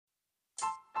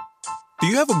Do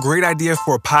you have a great idea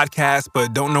for a podcast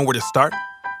but don't know where to start?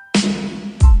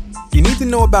 You need to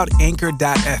know about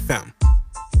Anchor.fm.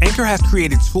 Anchor has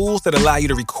created tools that allow you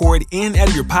to record and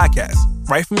edit your podcast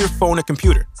right from your phone or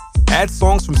computer. Add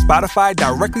songs from Spotify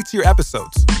directly to your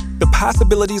episodes. The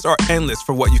possibilities are endless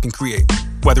for what you can create,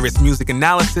 whether it's music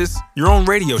analysis, your own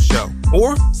radio show,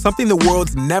 or something the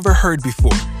world's never heard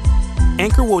before.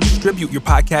 Anchor will distribute your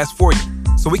podcast for you,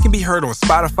 so it can be heard on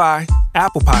Spotify,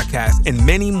 Apple Podcasts, and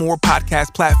many more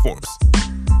podcast platforms.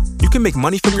 You can make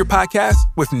money from your podcast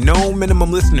with no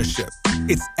minimum listenership.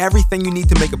 It's everything you need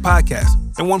to make a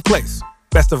podcast in one place.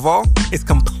 Best of all, it's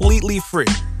completely free.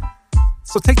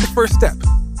 So take the first step.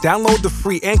 Download the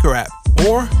free Anchor app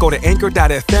or go to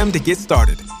anchor.fm to get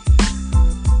started.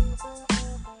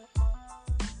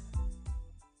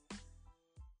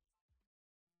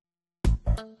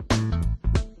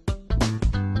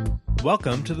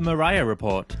 Welcome to the Mariah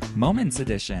Report. Moments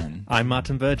Edition. I'm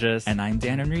Martin Burgess. And I'm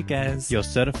Dan Enriquez. Your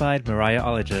certified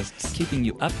Mariah-ologist. Keeping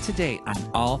you up to date on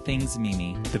all things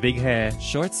Mimi. The big hair.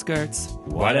 Short skirts.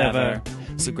 Whatever.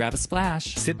 So grab a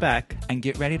splash. Sit back. And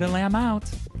get ready to lamb out.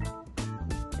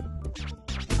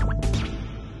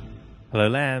 Hello,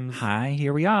 lambs. Hi,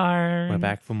 here we are. We're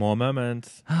back for more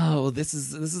moments. Oh, this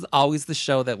is always the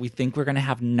show that we think we're going to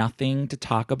have nothing to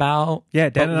talk about. Yeah,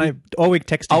 Dan and I all week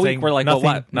texting saying, we're like, nothing,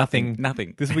 well, what?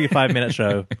 Nothing. This will be a 5-minute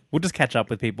show. We'll just catch up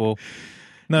with people.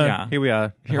 No, yeah. Here we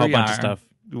are. A whole bunch of stuff.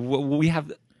 We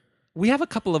have a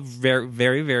couple of very,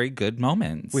 very, very good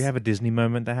moments. We have a Disney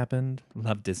moment that happened.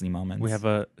 Love Disney moments. We have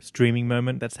a streaming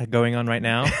moment that's going on right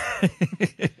now.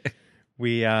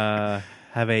 We have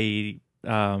a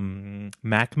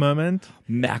Mac moment,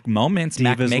 Divas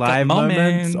Mac makeup live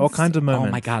moments, all kinds of moments.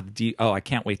 Oh my god! I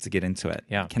can't wait to get into it.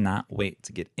 Yeah, cannot wait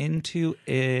to get into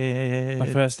it. But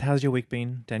first, how's your week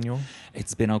been, Daniel?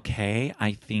 It's been okay.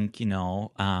 I think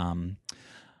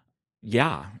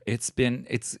I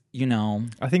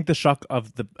think the shock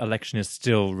of the election is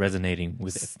still resonating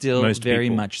with most very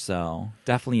people. much so.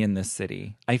 Definitely in this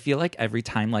city. I feel like every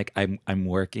time I'm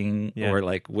working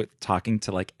or talking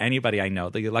to anybody I know,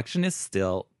 the election is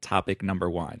still topic number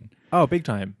one. Oh, big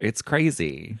time. It's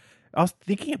crazy. I was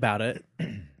thinking about it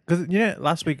because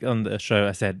last week on the show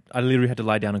I said I literally had to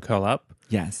lie down and curl up.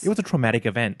 Yes. It was a traumatic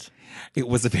event. It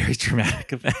was a very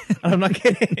traumatic event. I'm not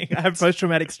kidding. I have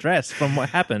post-traumatic stress from what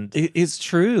happened. It is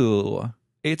true.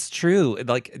 It's true.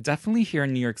 Definitely here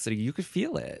in New York City, you could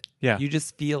feel it. Yeah. You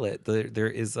just feel it. There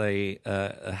is a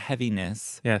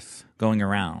heaviness going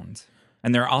around.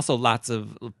 And there are also lots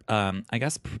of,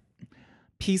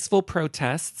 peaceful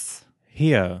protests.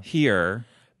 Here.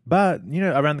 But,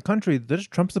 around the country, the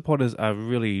Trump supporters are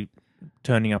really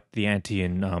turning up the ante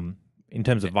in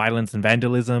terms of violence and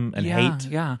vandalism and hate.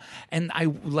 Yeah. And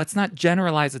let's not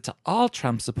generalize it to all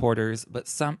Trump supporters, but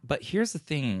here's the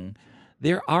thing.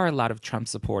 There are a lot of Trump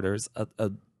supporters,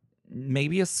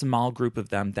 maybe a small group of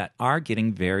them that are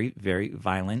getting very, very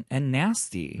violent and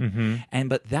nasty. Mm-hmm.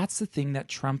 But that's the thing that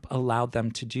Trump allowed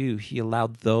them to do. He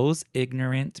allowed those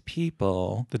ignorant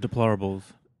people, the deplorables,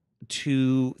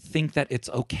 to think that it's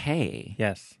okay.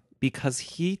 Yes. Because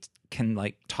he can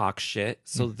talk shit,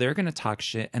 so they're gonna talk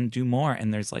shit and do more,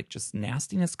 and there's just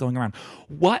nastiness going around.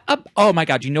 Oh my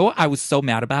god, you know what I was so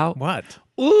mad about? What?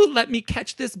 Ooh, let me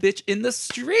catch this bitch in the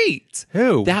street.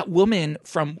 Who? That woman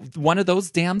from one of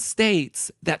those damn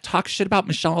states that talks shit about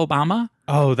Michelle Obama.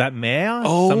 Oh, that mayor?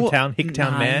 Oh, some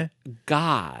Hicktown mayor?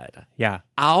 God. Yeah.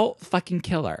 I'll fucking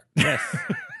kill her. Yes.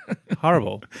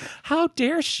 Horrible. How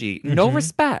dare she? No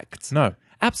respect. No.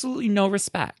 Absolutely no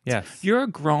respect. Yes. You're a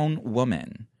grown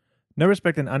woman. No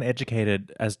respect and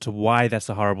uneducated as to why that's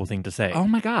a horrible thing to say. Oh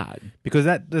my God. Because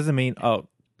that doesn't mean, I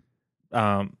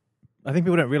think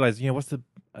people don't realize,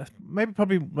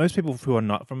 probably most people who are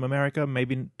not from America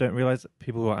maybe don't realize,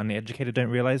 people who are uneducated don't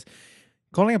realize,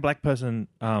 calling a black person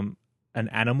an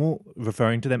animal,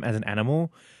 referring to them as an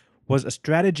animal, was a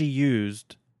strategy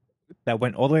used that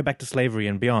went all the way back to slavery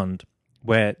and beyond,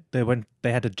 where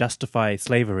they had to justify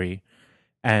slavery.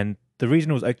 And the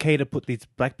reason it was okay to put these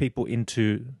black people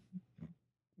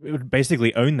it would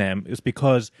basically own them is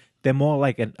because they're more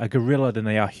like a gorilla than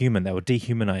they are human. They were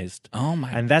dehumanized. Oh my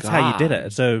God. And that's how you did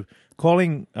it. So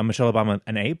calling Michelle Obama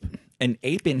an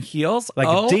ape in heels?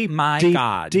 God. Deep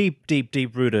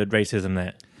rooted racism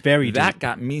there. Very That deep.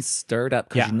 got me stirred up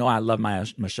because I love my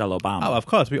Michelle Obama. Oh, of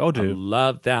course. We all do. I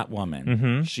love that woman.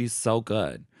 Mm-hmm. She's so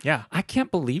good. Yeah. I can't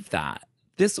believe that.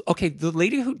 The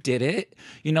lady who did it,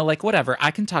 whatever, I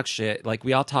can talk shit.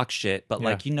 We all talk shit,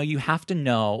 but you have to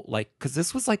know, because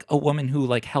this was a woman who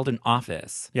held an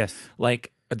office. Yes.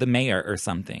 The mayor or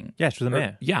something. Yeah, she was the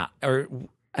mayor. Yeah. Or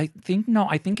I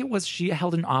think it was she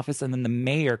held an office and then the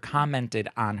mayor commented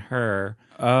on her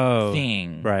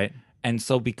thing. Right. And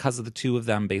so because of the two of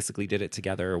them basically did it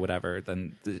together or whatever,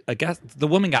 then I guess the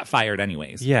woman got fired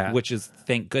anyways. Yeah. Which is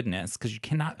thank goodness, because you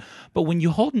cannot. But when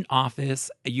you hold an office,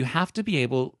 you have to be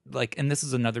able, like, and this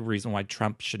is another reason why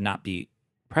Trump should not be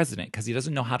president, because he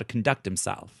doesn't know how to conduct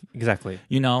himself. Exactly.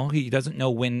 You know, he doesn't know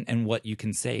when and what you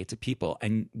can say to people.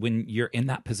 And when you're in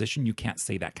that position, you can't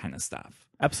say that kind of stuff.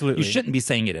 Absolutely. You shouldn't be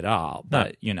saying it at all.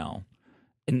 But, you know,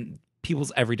 in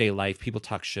people's everyday life, people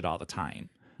talk shit all the time.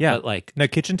 Yeah. But like, no,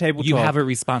 kitchen table you talk. have a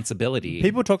responsibility.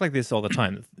 People talk like this all the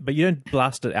time, but you don't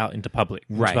blast it out into public.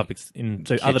 Right.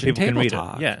 So other people can read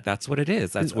talk. it. Yeah. That's what it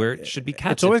is. That's where it should be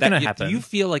kept. It's always If that- going to happen. If you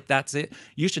feel like that's it,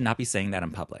 you should not be saying that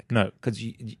in public. No. Because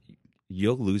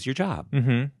you'll lose your job.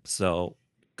 Mm-hmm. So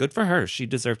good for her. She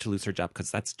deserved to lose her job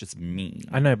because that's just mean.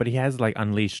 I know, but he has like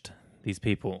unleashed these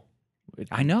people.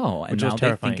 I know. And Which now is they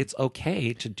terrifying. think it's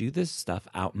okay to do this stuff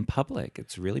out in public.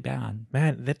 It's really bad.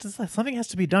 Man, that just, something has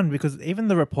to be done, because even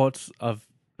the reports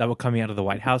that were coming out of the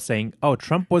White House saying, "Oh,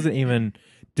 Trump didn't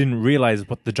realize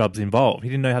what the job's involved. He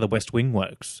didn't know how the West Wing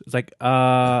works." It's like,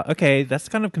 okay, that's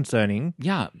kind of concerning.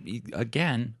 Yeah.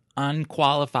 Again,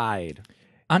 unqualified.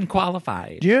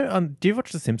 Unqualified. Do you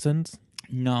watch The Simpsons?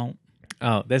 No.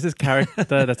 Oh, there's this character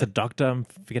that's a doctor. I'm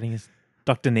forgetting his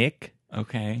Dr. Nick.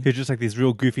 Okay. Who's just like this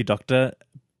real goofy doctor,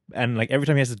 and like every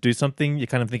time he has to do something, you're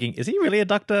kind of thinking, is he really a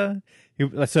doctor?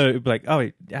 So it'd be like, oh,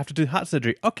 you have to do heart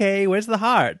surgery. Okay, where's the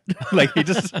heart? Like he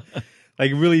just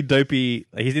like really dopey.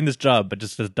 Like he's in this job, but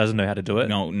just doesn't know how to do it.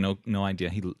 No idea.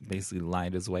 He basically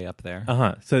lied his way up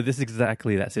there. So this is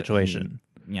exactly that situation.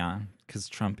 Yeah, because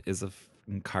Trump is a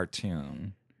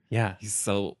cartoon. Yeah. He's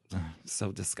so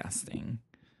disgusting.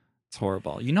 It's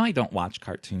horrible. You know, I don't watch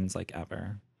cartoons like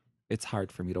ever. It's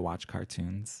hard for me to watch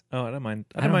cartoons. Oh, I don't mind.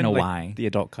 I don't mind, know like, why. The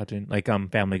adult cartoon, like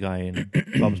Family Guy and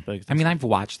Bob's Burgers. I mean, I've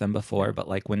watched them before, but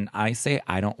like when I say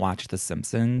I don't watch The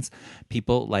Simpsons,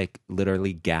 people like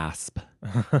literally gasp.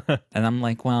 And I'm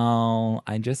like, well,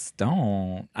 I just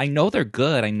don't. I know they're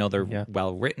good. I know they're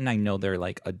well written. I know they're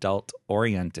like adult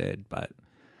oriented, but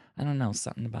I don't know,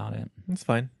 something about it. It's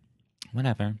fine.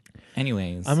 Whatever.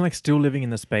 Anyways. I'm like still living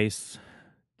in the space.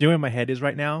 Do you know where my head is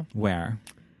right now? Where?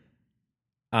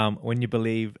 When You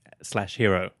Believe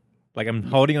 /Hero. Like I'm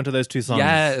holding onto those two songs.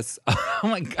 Yes. Oh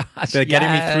my gosh. They're getting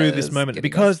me through this moment,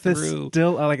 because there's through.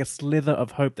 still like a slither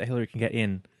of hope that Hillary can get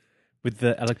in with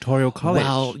the Electoral College.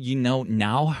 Well, you know,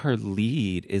 now her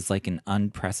lead is like an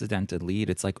unprecedented lead.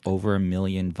 It's like over 1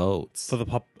 million votes. For the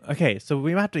pop. Okay, so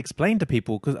we might have to explain to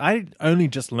people, because I only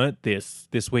just learnt this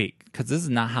week. Because this is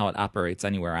not how it operates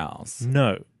anywhere else.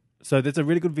 No. So there's a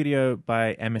really good video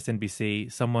by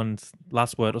MSNBC, someone's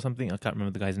last word or something, I can't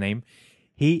remember the guy's name.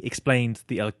 He explains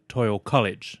the Electoral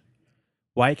College,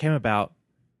 why it came about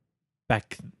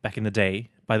back in the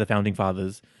day by the Founding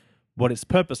Fathers, what its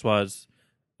purpose was,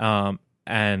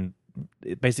 and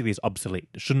it basically is obsolete.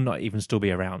 It should not even still be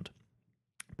around.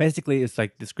 Basically, it's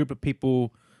like this group of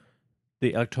people,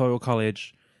 the Electoral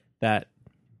College, and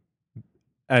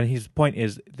his point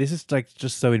is, this is like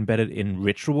just so embedded in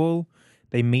ritual.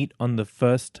 They meet on the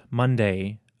first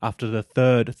Monday after the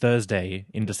third Thursday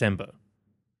in December.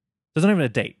 There's not even a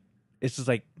date. It's just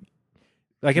like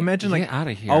imagine like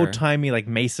old timey like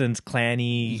Masons,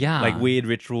 clanny, like weird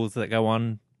rituals that go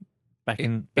on back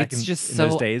in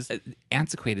those days.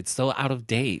 Antiquated, so out of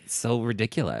date, so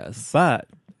ridiculous.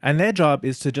 And their job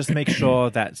is to just make sure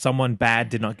that someone bad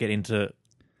did not get into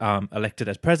elected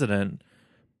as president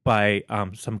by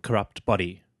some corrupt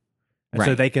body. And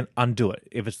so they can undo it.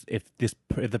 If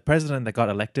the president that got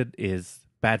elected is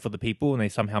bad for the people and they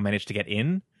somehow manage to get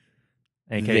in,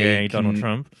 aka Donald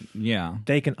Trump,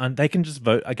 they can just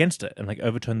vote against it and like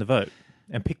overturn the vote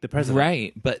and pick the president.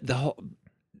 Right, but the whole,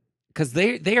 because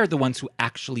they are the ones who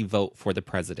actually vote for the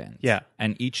president. Yeah,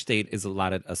 and each state is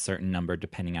allotted a certain number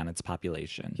depending on its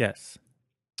population. Yes,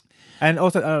 and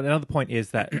also another point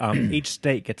is that each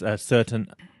state gets a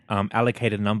certain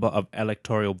allocated number of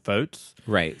electoral votes.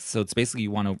 Right. So it's basically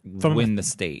you want to win the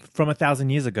state. From 1,000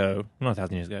 years ago, not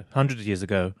 1,000 years ago, hundreds of years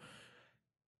ago,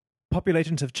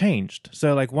 populations have changed.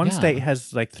 So like one state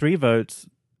has like 3 votes,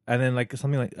 and then like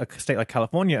something like a state like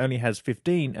California only has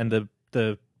 15, and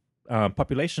the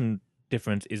population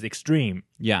difference is extreme.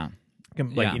 Yeah.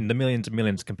 Like in the millions and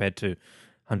millions compared to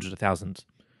hundreds of thousands.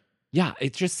 Yeah,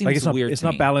 it just seems like it's weird. It's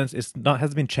not balanced.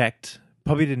 Hasn't been checked.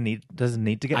 Probably doesn't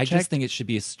need to get checked. I just think it should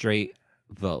be a straight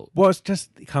vote. Well, it's just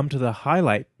come to the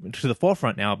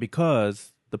forefront now,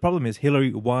 because the problem is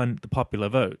Hillary won the popular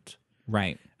vote.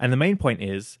 Right. And the main point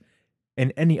is,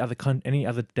 in any other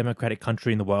democratic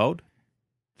country in the world,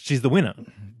 she's the winner.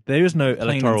 There is no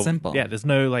electoral. And simple. Yeah, there's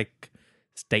no like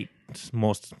state,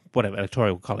 more whatever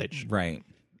electoral college. Right.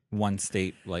 One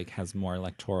state like has more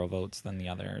electoral votes than the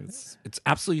other. It's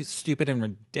absolutely stupid and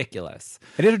ridiculous.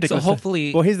 It is ridiculous. So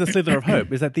hopefully, well, here's the slither of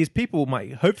hope: is that these people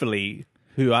might hopefully,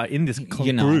 who are in this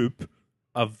group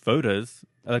of voters,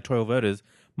 electoral voters,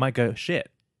 might go shit.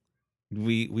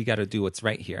 We got to do what's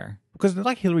right here. Because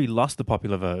like Hillary lost the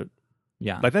popular vote.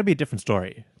 Yeah. Like that'd be a different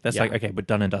story. That's Yeah. like, okay, we're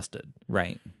done and dusted.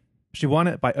 Right. She won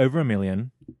it by over 1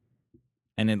 million.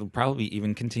 And it'll probably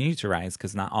even continue to rise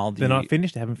because not all the They're not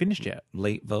finished. They haven't finished yet.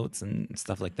 late votes and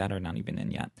stuff like that are not even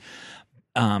in yet.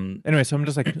 Anyway, so I'm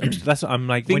just like, I'm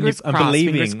like, Fingers I'm crossed,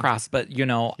 believing. fingers crossed. But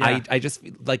Yeah. I just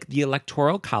like the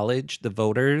electoral college, the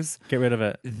voters, Get rid of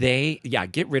it.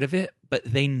 get rid of it, but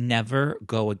they never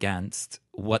go against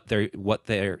what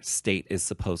their state is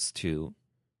supposed to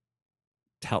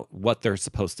tell, what they're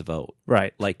supposed to vote.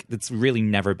 Right. Like it's really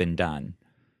never been done.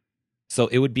 So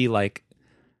it would be like,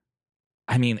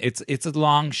 I mean, it's a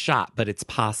long shot, but it's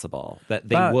possible that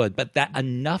they would. But that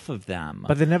enough of them.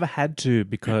 But they never had to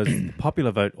because the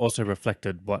popular vote also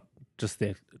reflected what just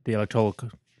the electoral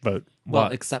vote. Well,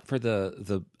 was. except for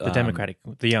the Democratic,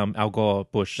 the Al Gore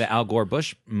Bush. the Al Gore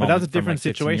Bush moment. But that was a from, different like,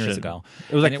 15 situation. years ago.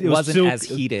 It was like And it wasn't still as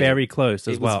heated, very close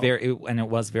as well. And it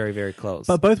was very, very close.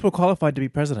 But both were qualified to be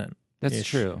president. That's Ish.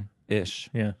 true, ish.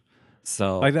 Yeah.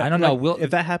 So Like that, I don't know. If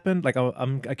that happened, like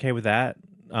I'm okay with that.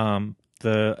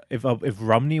 If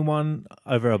Romney won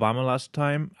over Obama last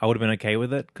time, I would have been okay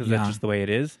with it because that's just the way it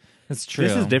is. It's true.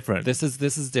 This is different. This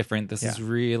is different. This has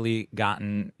really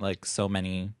gotten like so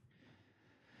many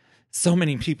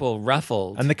people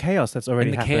ruffled. And the chaos that's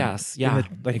already And the happened. chaos, yeah,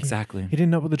 like, exactly. He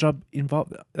didn't know what the job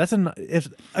involved. That's if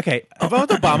I was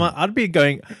Obama, I'd be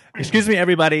going, excuse me,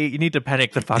 everybody, you need to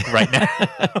panic the fuck right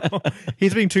now.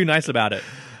 He's being too nice about it.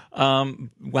 You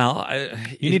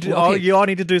all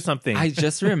need to do something. I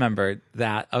just remembered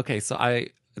that. Okay, so I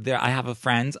have a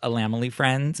friend, a Lamely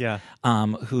friend,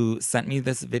 who sent me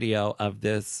this video of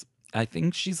this. I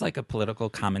think she's like a political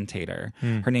commentator.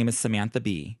 Her name is Samantha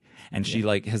B. And she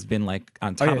like has been like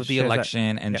on top of the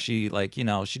election, and she like, you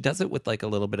know, she does it with like a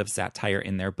little bit of satire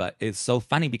in there, but it's so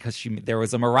funny because there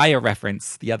was a Mariah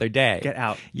reference the other day. Get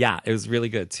out. Yeah, it was really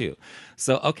good too.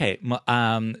 So okay,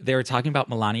 they were talking about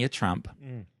Melania Trump.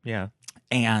 Yeah.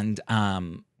 And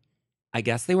I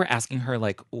guess they were asking her,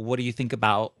 like, what do you think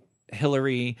about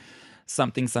Hillary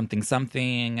something, something,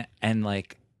 something? And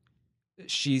like,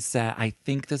 she said, I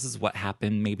think this is what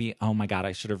happened. Maybe, oh my God,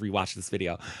 I should have rewatched this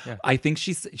video. Yeah. I think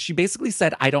she basically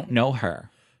said, I don't know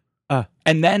her.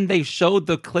 And then they showed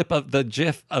the clip of the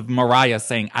GIF of Mariah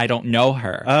saying, I don't know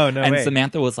her. Oh, no And way.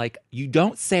 Samantha was like, you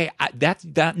don't say, that's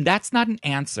not an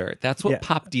answer. That's what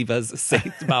pop divas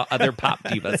say about other pop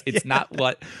divas. It's not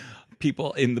what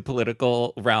people in the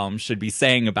political realm should be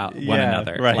saying about one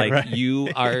another. Right. You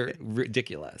are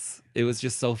ridiculous. It was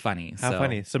just so funny. How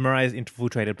funny. So Mariah's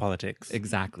infiltrated politics.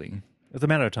 Exactly. It's a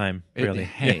matter of time, really.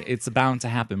 It's bound to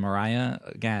happen. Mariah,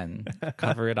 again,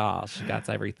 cover it all. She got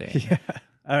everything. Yeah.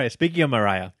 All right, speaking of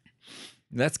Mariah.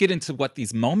 Let's get into what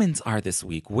these moments are this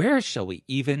week. Where shall we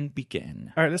even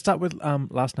begin? All right, let's start with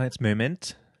last night's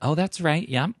moment. Oh, that's right.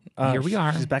 Yeah. Here we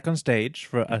are. She's back on stage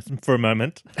for a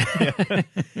moment.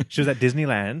 She was at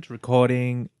Disneyland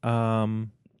recording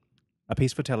a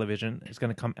piece for television. It's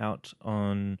going to come out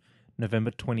on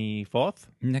November 24th.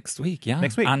 Next week, yeah.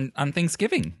 Next week. On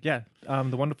Thanksgiving. Yeah.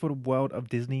 The Wonderful World of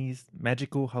Disney's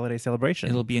Magical Holiday Celebration.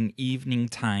 It'll be an evening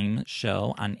time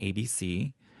show on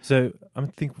ABC. So I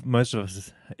think most of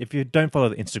us, if you don't follow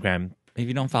the Instagram, if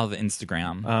you don't follow the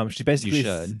Instagram, she basically you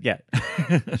should. Yeah.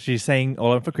 She's saying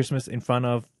All In for Christmas in front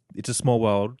of It's a Small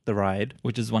World, the ride.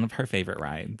 Which is one of her favorite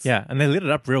rides. Yeah, and they lit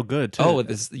it up real good too. Oh,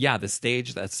 the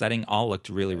stage, that setting all looked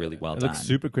really, really well done. It looks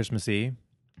super Christmassy.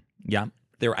 Yeah.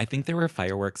 I think there were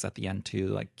fireworks at the end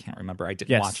too. I can't remember. I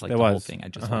didn't watch the whole thing. I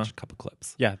just watched a couple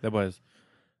clips. Yeah, there was.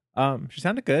 She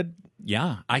sounded good.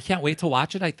 Yeah, I can't wait to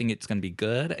watch it. I think it's going to be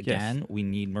good. Again, we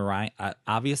need Mariah.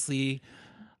 Obviously,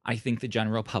 I think the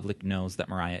general public knows that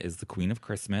Mariah is the queen of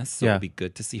Christmas. So it'll be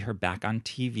good to see her back on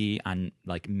TV, on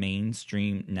like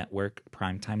mainstream network,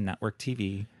 primetime network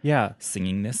TV. Yeah.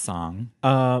 Singing this song.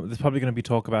 There's probably going to be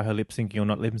talk about her lip syncing or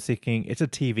not lip syncing. It's a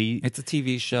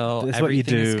TV show. That's Everything what you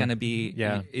do. is going to be,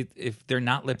 if they're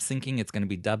not lip syncing, it's going to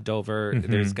be dubbed over.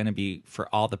 Mm-hmm. There's going to be for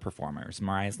all the performers.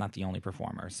 Mariah's not the only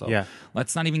performer. So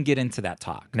let's not even get into that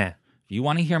talk. Nah. If you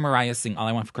want to hear Mariah sing All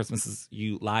I Want for Christmas Is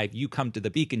You live, you come to the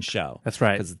Beacon Show. That's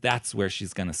right. Because that's where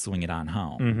she's going to swing it on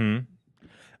home. Mm-hmm.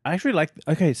 I actually like...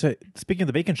 Okay, so speaking of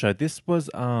the Beacon Show, this was...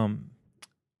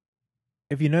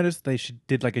 if you noticed, they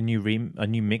did like a new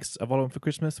mix of All I Want for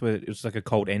Christmas where it was like a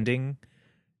cold ending.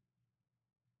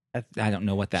 I don't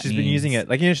know what that She's means. been using it.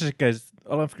 Like, she just goes,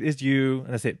 all is you,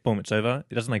 and that's it. Boom, it's over.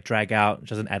 It doesn't like drag out. She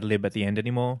doesn't ad lib at the end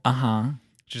anymore. Uh-huh.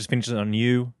 She just finishes it on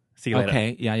you. See you later.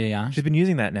 Okay. Yeah. She's been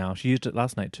using that now. She used it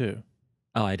last night too.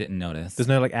 Oh, I didn't notice. There's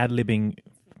no like ad libbing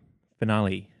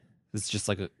finale. It's just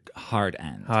like a hard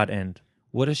end. Hard end.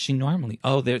 What does she normally?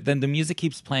 Oh, then the music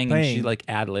keeps playing and she like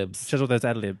ad libs. She has all those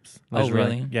ad libs. Oh,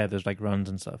 really? Yeah, there's like runs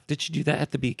and stuff. Did she do that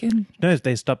at the Beacon? No,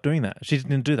 they stopped doing that. She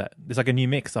didn't do that. It's like a new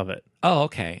mix of it. Oh,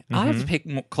 okay. I'll have to pay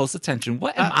close attention.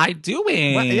 What am I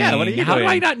doing? What are you How doing?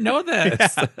 do I not know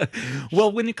this?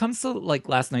 Well, when it comes to like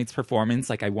last night's performance,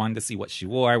 like I wanted to see what she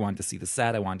wore. I wanted to see the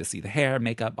set. I wanted to see the hair,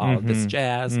 makeup, all of this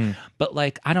jazz. But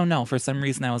like, I don't know. For some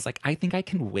reason, I was like, I think I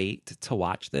can wait to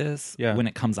watch this when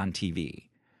it comes on TV.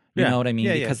 You know what I mean?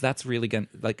 Yeah, because that's really going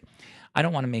to, like, I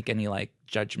don't want to make any, like,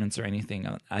 judgments or anything.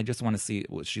 I just want to see,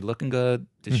 was she looking good?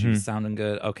 Did she sounding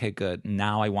good? Okay, good.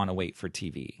 Now I want to wait for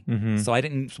TV. So I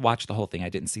didn't watch the whole thing. I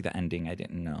didn't see the ending. I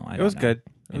didn't know. It was good.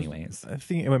 Anyways. I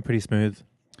think it went pretty smooth.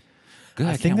 Good.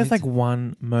 I think there's like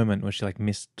one moment where she like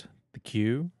missed the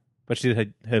cue, but she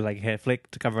did her like hair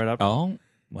flick to cover it up. Oh,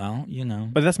 well, you know.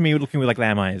 But that's me looking with like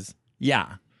lamb eyes.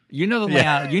 Yeah. You know the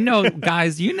layout. You know,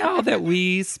 guys, you know that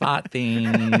we spot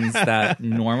things that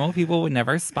normal people would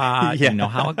never spot. Yeah. You know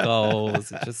how it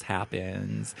goes. It just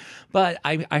happens. But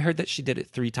I heard that she did it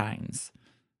 3 times.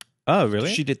 Oh,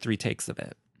 really? She did 3 takes of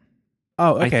it.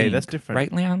 Oh, I okay. think. That's different.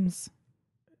 Right, Lambs?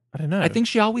 I don't know. I think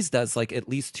she always does like at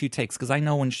least 2 takes because I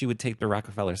know when she would take the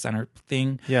Rockefeller Center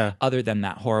thing, other than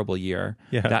that horrible year,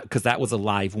 because that was a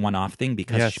live one-off thing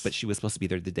because but she was supposed to be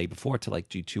there the day before to like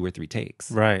do 2 or 3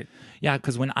 takes. Right. Yeah,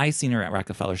 because when I seen her at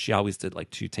Rockefeller, she always did like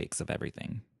 2 takes of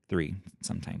everything, 3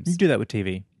 sometimes. You do that with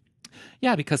TV.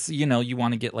 Yeah, because you know you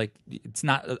want to get like it's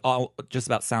not all just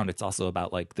about sound; it's also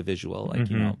about like the visual, like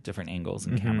you know different angles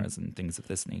and cameras and things of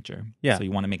this nature. Yeah, so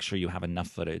you want to make sure you have enough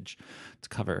footage to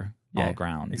cover all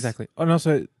grounds. Exactly, and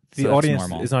also the audience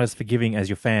is not as forgiving as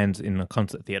your fans in a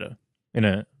concert theater.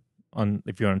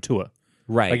 If you're on tour,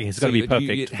 right? Like, it's got to be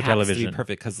perfect for television. It has to be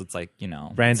perfect because it's like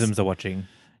randoms are watching.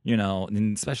 You know,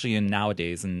 and especially in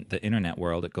nowadays in the internet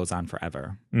world, it goes on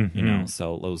forever. You know,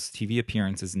 so those TV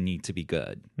appearances need to be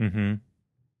good,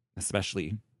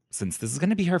 especially since this is going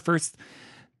to be her first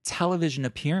television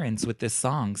appearance with this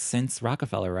song since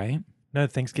Rockefeller, right? No,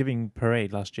 Thanksgiving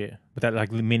Parade last year with that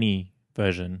like mini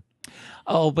version.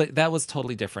 Oh, but that was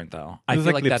totally different though. I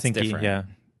feel like that's different. Yeah.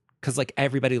 Because like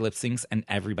everybody lip syncs and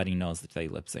everybody knows that they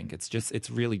lip sync. It's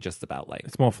really just about like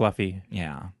it's more fluffy.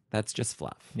 Yeah, that's just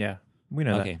fluff. Yeah. We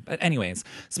know that. But anyways,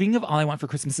 speaking of All I Want for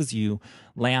Christmas Is You,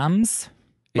 Lambs.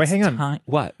 Wait, hang on.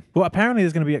 What? Well, apparently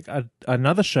there's going to be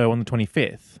another show on the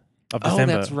 25th of December.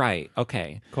 Oh, that's right.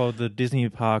 Okay. Called the Disney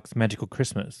Parks Magical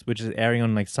Christmas, which is airing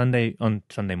on like Sunday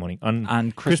morning.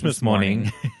 On Christmas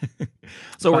morning.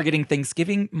 So we're getting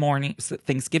Thanksgiving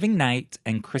night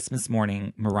and Christmas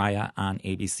morning Mariah on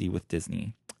ABC with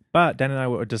Disney. But Dan and I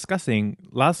were discussing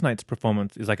last night's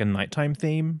performance is like a nighttime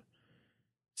theme.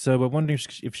 So we're wondering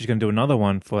if she's going to do another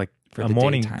one for a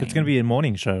morning. Daytime. It's going to be a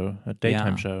morning show, a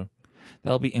daytime show.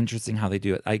 That'll be interesting how they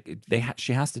do it.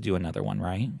 She has to do another one,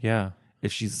 right? Yeah.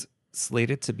 If she's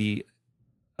slated to be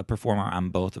a performer on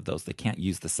both of those, they can't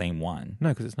use the same one. No,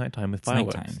 because it's nighttime with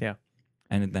fireworks. Nighttime. Yeah.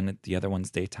 And then the other one's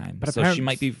daytime. But so she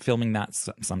might be filming that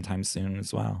sometime soon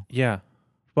as well. Yeah.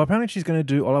 Well, apparently she's going to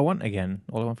do All I Want again.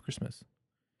 All I Want for Christmas.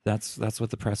 That's what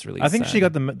the press release I think said. she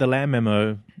got the Lamb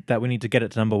memo that we need to get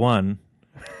it to number 1.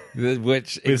 Which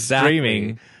with exactly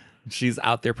streaming. She's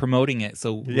out there promoting it.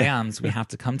 So Lambs, we have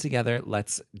to come together.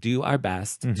 Let's do our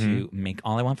best to make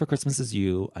All I Want for Christmas Is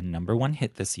You a number 1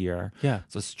 hit this year. Yeah.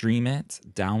 So stream it,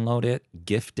 download it,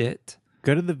 gift it.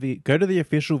 Go to the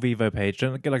official Vivo page.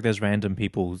 Don't get like those random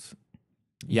people's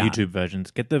YouTube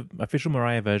versions. Get the official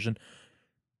Mariah version.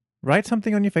 Write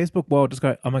something on your Facebook wall. Just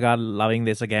go, oh my God, loving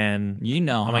this again. You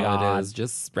know oh my how God. it is.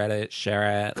 Just spread it,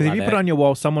 share it. Because if you put it on your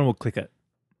wall, someone will click it.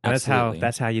 And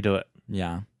that's how you do it.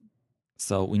 Yeah.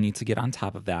 So we need to get on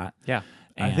top of that. Yeah.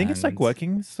 I think it's like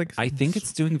working. I think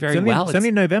it's doing very well. It's only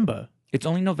November. It's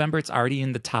only November. It's already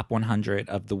in the top 100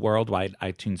 of the worldwide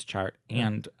iTunes chart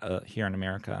and here in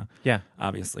America. Yeah.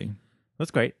 Obviously. That's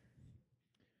great.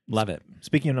 Love it.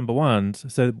 Speaking of number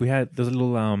 1s, so there's a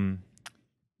little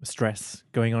stress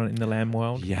going on in the lamb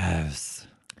world. Yes.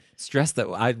 Stress that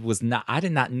I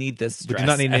did not need this stress. But you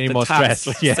not need any more stress.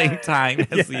 At the same time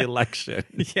as the election.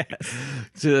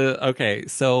 Yes. Okay,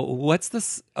 so what's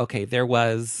this? Okay, there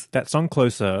was that song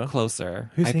Closer.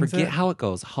 Who I forget how it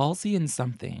goes. Halsey and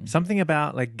something. Something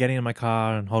about like getting in my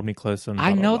car and hold me closer. And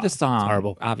I know the song. It's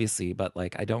horrible. Obviously, but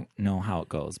like I don't know how it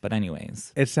goes. But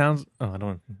anyways. It sounds I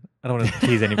don't want to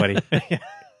tease anybody.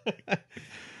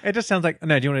 It just sounds like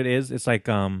no. Do you know what it is? It's like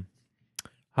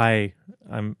hi,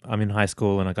 I'm in high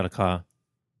school and I got a car.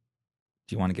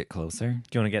 Do you want to get closer? Do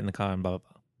you want to get in the car and blah blah blah?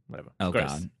 Whatever. Oh, Gross.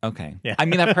 God. Okay. Yeah. I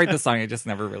mean, I've heard the song. I just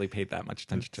never really paid that much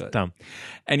attention to it. Dumb.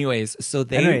 Anyways, so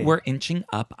they were inching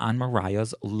up on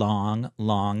Mariah's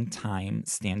long time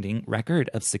standing record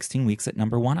of 16 weeks at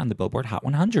number 1 on the Billboard Hot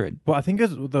 100. Well, I think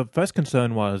the first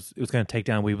concern was it was going to take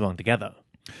down We Belong Together.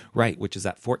 Right, which is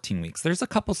at 14 weeks. There's a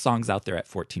couple songs out there at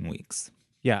 14 weeks.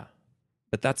 Yeah.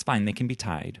 But that's fine. They can be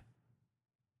tied.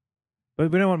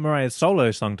 But we don't want Mariah's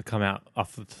solo song to come out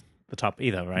off the top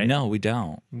either, right? No, we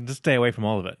don't. Just stay away from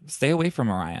all of it. Stay away from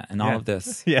Mariah and all of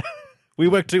this. Yeah. We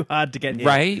worked too hard to get here.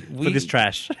 Right? For this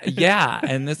trash. Yeah.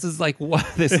 And this is like, what?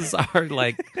 This is our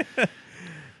like...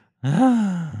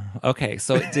 Okay,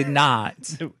 so it did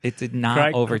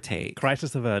not overtake.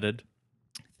 Crisis averted.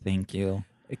 Thank you.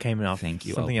 It came off. Thank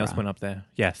you, Something Oprah. else went up there.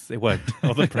 Yes, it worked.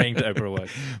 All the praying to Oprah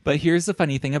worked. But here's the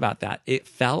funny thing about that. It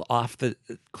fell off the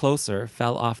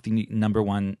number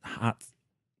 1 Hot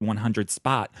 100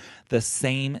 spot the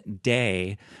same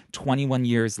day, 21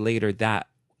 years later, that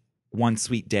One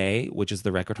Sweet Day, which is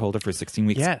the record holder for 16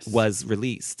 weeks, was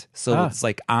released. So it's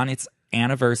like on its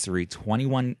anniversary,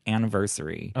 21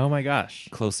 anniversary. Oh my gosh.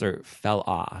 Closer fell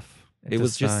off.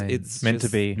 It's meant to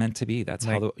be. Meant to be. That's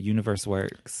how the universe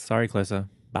works. Sorry, Closer.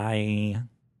 Bye.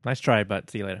 Nice try, but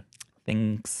see you later.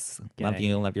 Thanks. G'day. Love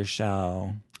you. Love your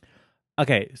show.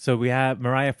 Okay, so we have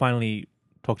Mariah finally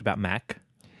talked about Mac.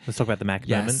 Let's talk about the Mac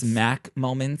moments. Yes, Mac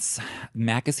moments.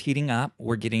 Mac is heating up.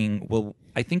 We're getting,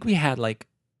 I think we had like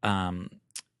a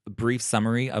brief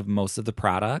summary of most of the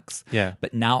products. Yeah.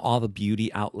 But now all the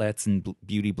beauty outlets and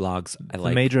beauty blogs,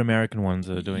 the major American ones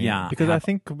are doing it. Because I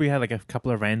think we had like a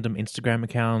couple of random Instagram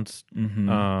accounts,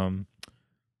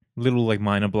 little like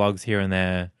minor blogs here and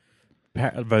there.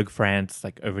 Vogue France,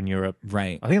 like over in Europe.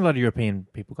 Right. I think a lot of European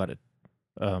people got it,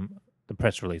 the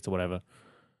press release or whatever.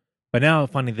 But now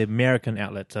finally the American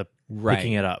outlets are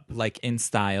picking it up. Like In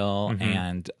Style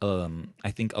and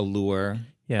I think Allure.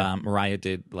 Yeah. Mariah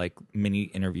did like mini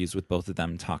interviews with both of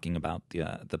them talking about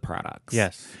the products.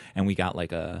 Yes. And we got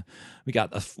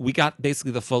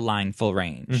basically the full line, full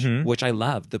range, which I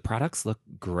love. The products look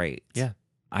great. Yeah.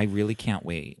 I really can't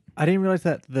wait. I didn't realize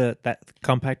that that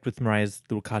compact with Mariah's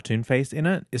little cartoon face in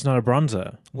it is not a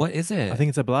bronzer. What is it? I think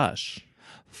it's a blush.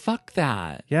 Fuck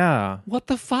that. Yeah. What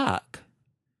the fuck?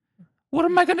 What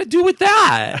am I going to do with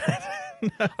that?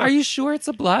 Are you sure it's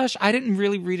a blush? I didn't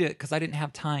really read it because I didn't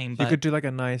have time. But... You could do like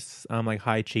a nice like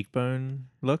high cheekbone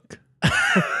look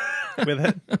with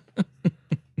it.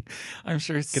 I'm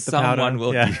sure someone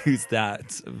will use that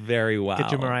very well.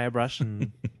 Get your Mariah brush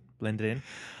and blend it in.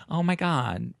 Oh my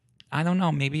God. I don't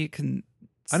know. Maybe it can.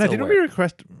 I know. Didn't we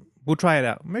request? We'll try it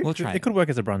out. Maybe we'll try it could work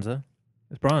as a bronzer.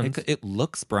 It's bronze. It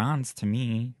looks bronze to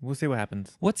me. We'll see what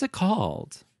happens. What's it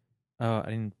called? Oh,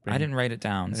 I didn't write it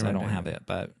down, so I don't have it.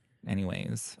 But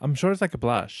anyways, I'm sure it's like a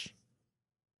blush.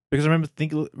 Because I remember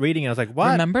reading it, I was like,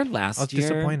 "What?" Remember last year? I was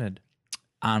disappointed.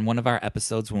 On one of our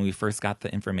episodes when we first got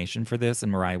the information for this,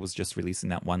 and Mariah was just releasing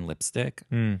that one lipstick.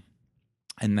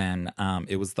 And then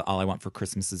it was the All I Want for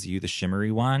Christmas Is You, the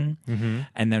shimmery one.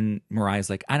 And then Mariah's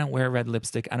like, I don't wear a red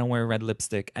lipstick. I don't wear a red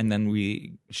lipstick. And then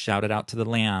we shouted out to the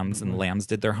Lambs, and the Lambs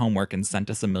did their homework and sent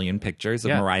us a million pictures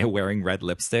of Mariah wearing red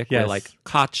lipstick. Yes. We're like,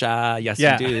 gotcha. Yes,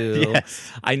 you do.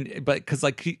 Yes. But because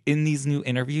like in these new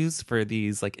interviews for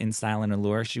these like In Style and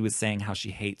Allure, she was saying how she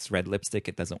hates red lipstick.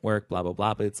 It doesn't work, blah, blah,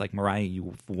 blah. But it's like, Mariah,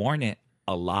 you've worn it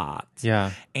a lot.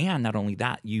 Yeah. And not only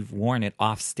that, you've worn it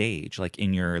off stage, like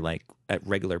in your like at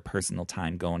regular personal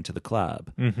time going to the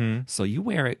club. So you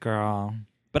wear it, girl.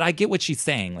 But I get what she's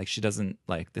saying. Like she doesn't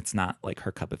like, it's not like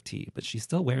her cup of tea, but she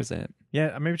still wears it.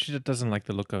 Yeah, maybe she just doesn't like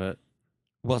the look of it.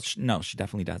 Well, no, she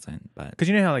definitely doesn't. But because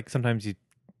you know how like sometimes you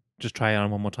just try it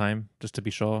on one more time just to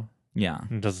be sure. Yeah.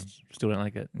 And still don't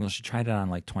like it. Well, she tried it on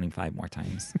like 25 more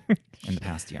times in the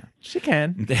past year. She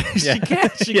can. She can.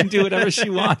 She can do whatever she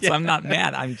wants. I'm not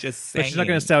mad. I'm just saying. But she's not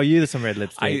going to sell you some red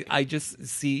lipstick. I just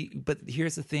see, but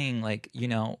here's the thing. Like, you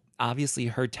know, obviously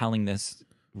her telling this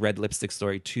red lipstick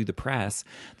story to the press,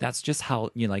 that's just how,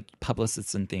 you know, like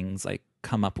publicists and things like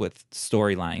come up with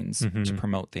storylines to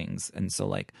promote things. And so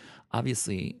like,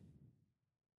 obviously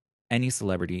any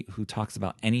celebrity who talks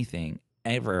about anything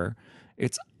ever,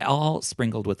 it's all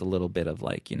sprinkled with a little bit of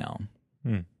like, you know,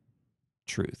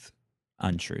 truth,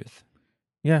 untruth.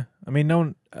 Yeah, I mean, no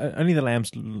one, only the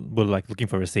lambs were like looking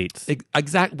for receipts.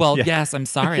 Exact. Well, Yeah. yes. I'm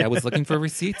sorry. I was looking for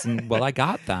receipts, and well, I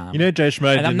got them. You know, Joe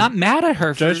Schmo. And I'm not mad at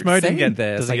her Joe for Schmo saying didn't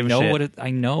this. doesn't I give a know shit. what it, I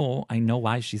know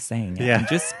why she's saying it. Yeah. I'm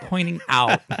just pointing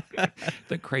out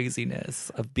the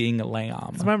craziness of being a lamb.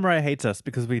 That's why Mariah hates us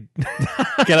because we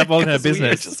get up all in her 'Cause we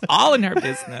are business. just all in her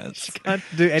business. She can't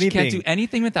do anything. She can't do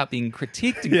anything without being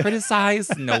critiqued and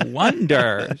criticized. No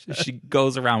wonder she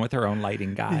goes around with her own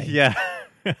lighting guy. Yeah.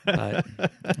 But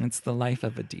it's the life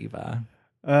of a diva.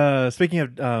 Speaking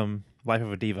of Life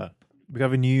of a Diva, we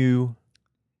have a new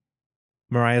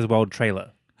Mariah's World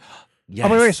trailer. Yes.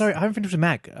 Oh wait, sorry, I haven't finished with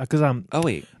Mac because Oh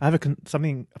wait. I have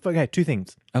something. Okay, two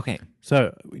things. Okay.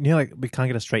 So you know, like we can't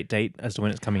get a straight date as to when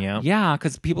it's coming out. Yeah,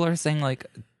 because people are saying like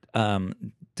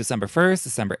December 1st,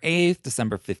 December 8th,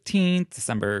 December 15th,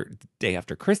 December day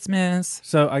after Christmas.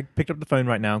 So I picked up the phone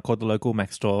right now, called the local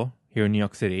Mac store here in New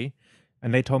York City,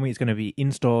 and they told me it's going to be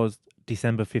in stores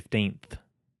December 15th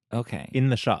Okay. in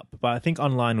the shop. But I think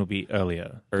online will be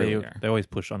earlier. Earlier. They always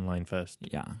push online first.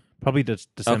 Yeah. Probably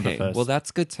December Okay. 1st. Well,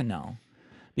 that's good to know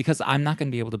because I'm not going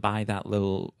to be able to buy that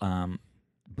little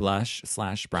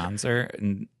blush/bronzer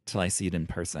until I see it in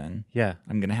person. Yeah.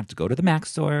 I'm going to have to go to the Mac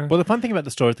store. Well, the fun thing about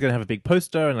the store is it's going to have a big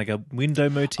poster and like a window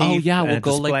motif. Oh yeah, and we'll a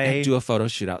go display. like do a photo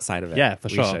shoot outside of it. Yeah, for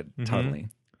We sure. should. Mhm. Totally.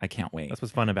 I can't wait. That's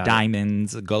what's fun about it.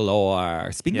 Diamonds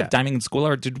galore. Speaking Yeah. of diamonds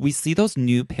galore, did we see those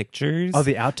new pictures? Oh,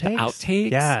 the outtakes?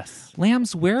 Outtakes? Yes.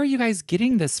 Lambs, where are you guys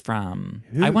getting this from?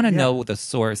 Who- I want to yeah. know the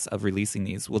source of releasing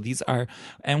these. Well, these are,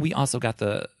 and we also got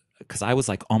because I was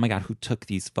like, oh my God, who took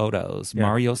these photos? Yeah.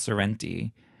 Mario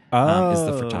Sorrenti Oh, is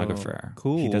the photographer.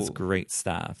 Cool. He does great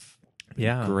stuff.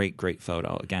 Yeah. Great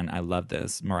photo. Again, I love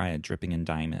this. Mariah dripping in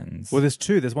diamonds. Well, there's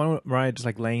two. There's one with Mariah just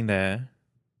like laying there.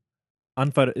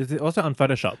 Is it also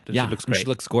unphotoshopped? yeah, She looks and great. she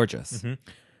looks gorgeous. Mhm.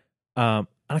 And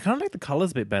I kind of like the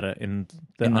colors a bit better in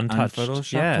the In untouched the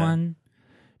unphotoshopped yeah. one.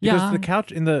 Because Yeah. the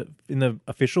couch in the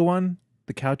official one,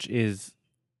 the couch is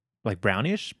like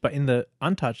brownish, but in the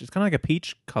untouched, it's kind of like a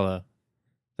peach color.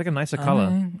 It's like a nicer color.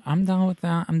 Okay, I'm down with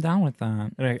that.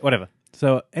 Anyway, whatever.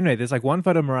 So anyway, there's like one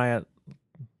photo of Mariah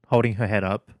holding her head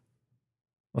up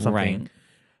or something. Right.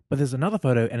 But there's another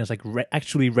photo and it's like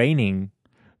actually raining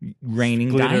Raining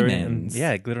glitter diamonds.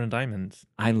 glitter and diamonds.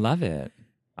 I love it.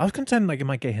 I was concerned like it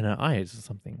might get in her eyes or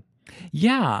something.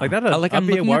 Yeah. Like that, Like I'd I'm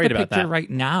be looking worried at the about picture that. right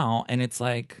now and it's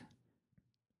like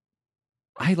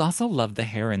I also love the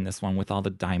hair in this one with all the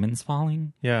diamonds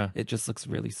falling. Yeah. It just looks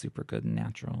really super good and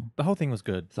natural. The whole thing was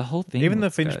good. The whole thing Even the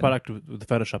looks finished good. product with the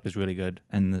Photoshop is really good.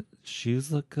 And the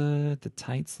shoes look good, the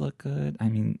tights look good. I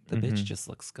mean, the bitch just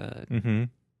looks good. Mm-hmm.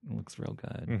 It looks real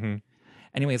good. Mm-hmm.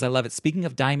 Anyways, I love it. Speaking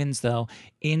of diamonds, though,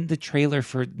 in the trailer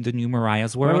for the new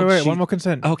Mariah's World, Wait, she- one more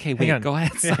concern. Okay, Hang wait, on. go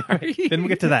ahead. Sorry. Then we'll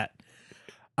get to that.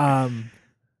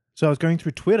 So I was going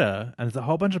through Twitter, and there's a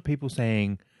whole bunch of people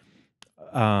saying,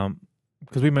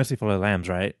 because we mostly follow lambs,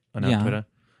 right, on our Yeah. Twitter.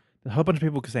 A whole bunch of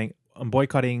people saying, I'm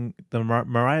boycotting the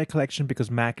Mariah collection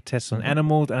because Mac tests on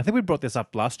animals. And I think we brought this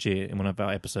up last year in one of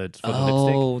our episodes for the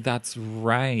lipstick. Oh, that's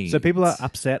right. So people are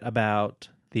upset about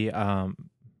the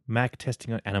Mac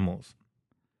testing on animals.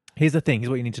 Here's the thing. Here's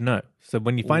what you need to know. So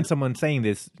when you find someone saying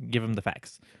this, give them the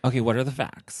facts. Okay, what are the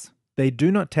facts? They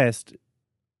do not test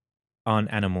on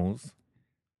animals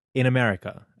in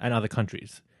America and other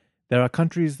countries. There are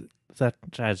countries such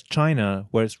as China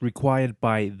where it's required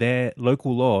by their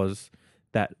local laws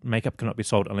that makeup cannot be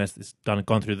sold unless it's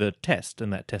gone through the test,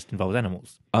 and that test involves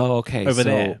animals. Oh, okay. Over so,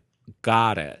 there.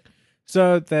 Got it.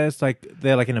 So they're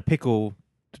like in a pickle.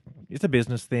 It's a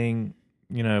business thing.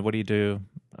 You know, what do you do?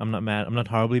 I'm not mad. I'm not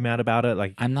horribly mad about it.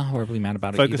 Like, I'm not horribly mad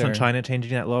about it focus either. on China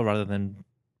changing that law rather than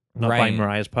not Right. buying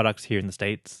Mariah's products here in the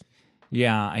States.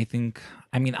 Yeah, I think.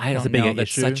 I mean, I That's don't a bigger know.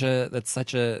 That's issue.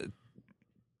 such a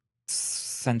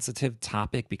sensitive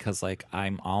topic because, like,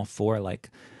 I'm all for like,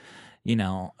 you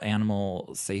know,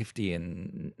 animal safety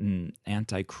and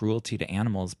anti-cruelty to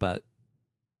animals, but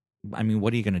I mean,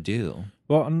 what are you gonna do?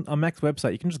 Well, on Mac's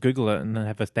website, you can just Google it and then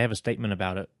they have a statement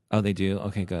about it. Oh, they do.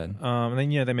 Okay, good. And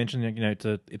then they mention it's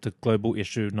a global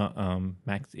issue, not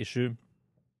Mac's issue.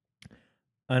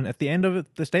 And at the end of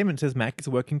it, the statement says Mac is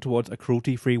working towards a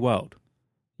cruelty-free world.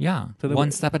 Yeah, So the-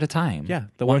 one step at a time. Yeah,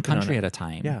 they're one working on country it. at a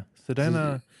time. Yeah, so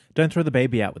don't throw the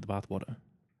baby out with the bathwater.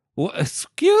 Well,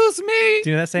 excuse me. Do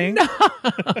you know that saying? No.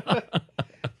 Have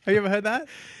you ever heard that?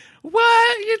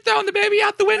 What? You're throwing the baby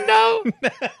out the window?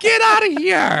 Get out of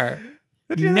here.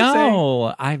 Do you know that saying?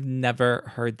 No, I've never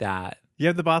heard that. You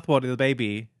have the bathwater, the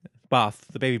baby bath,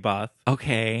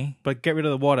 Okay. but get rid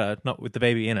of the water, not with the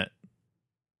baby in it.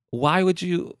 Why would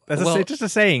you? That's well, just a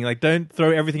saying. Like, don't throw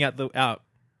everything out.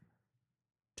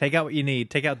 Take out what you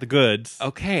need. Take out the goods.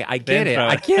 Okay, I get it.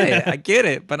 I get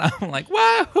it. But I'm like,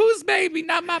 wow, whose baby?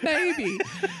 Not my baby.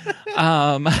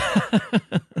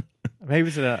 Maybe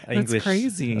it's an English,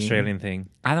 crazy. Australian thing.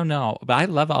 I don't know, but I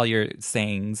love all your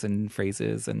sayings and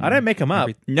phrases. And I don't make them up.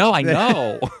 No, I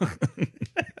know.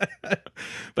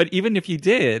 But even if you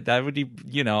did, that would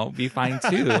be fine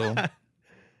too.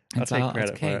 I'll take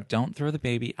credit for it. Don't throw the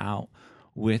baby out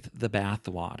with the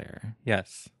bathwater.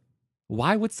 Yes.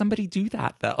 Why would somebody do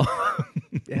that though?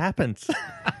 It happens.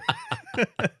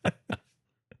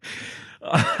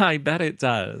 I bet it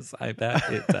does.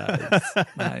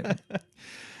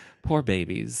 Poor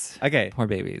babies. Okay. Poor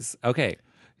babies. Okay.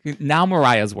 Now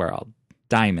Mariah's world.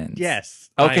 Diamonds. Yes.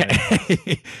 Okay.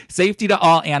 Diamonds. Safety to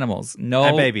all animals. No.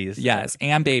 And babies. Yes.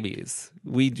 And babies.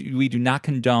 We do not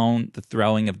condone the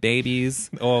throwing of babies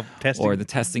or the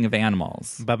testing of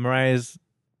animals. But Mariah's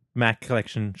Mac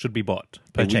collection should be bought.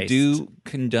 Purchased. We do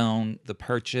condone the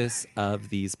purchase of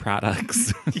these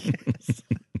products. Yes.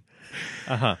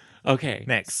 Uh-huh. Okay.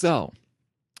 Next. So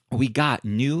we got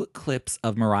new clips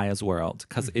of Mariah's World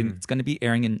because it's going to be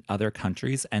airing in other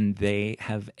countries, and they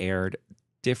have aired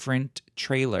different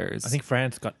trailers. I think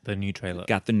France got the new trailer.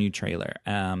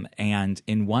 And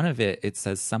in one of it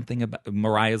says something about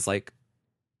Mariah's like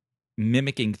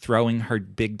mimicking throwing her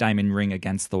big diamond ring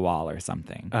against the wall or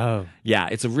something. Oh. Yeah,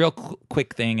 it's a real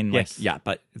quick thing. And yes.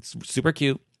 But it's super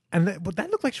cute. And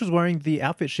that looked like she was wearing the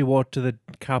outfit she wore to the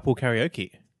carpool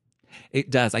karaoke.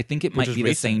 It does. I think it might be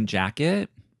the same jacket,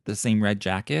 the same red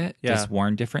jacket, just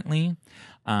worn differently.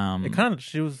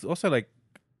 She was also like,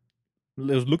 it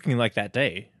was looking like that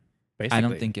day, basically. I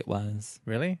don't think it was.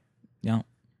 Really? No.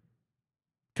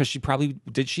 Because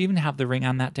did she even have the ring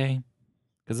on that day?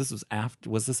 Because this was after.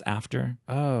 Was this after?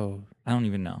 Oh. I don't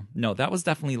even know. No, that was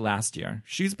definitely last year.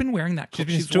 She's been wearing that coat.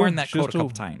 She's worn that coat a couple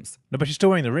times. No, but she's still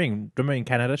wearing the ring. Remember in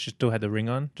Canada, she still had the ring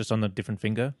on, just on a different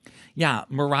finger? Yeah,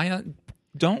 Mariah,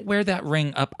 don't wear that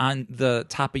ring up on the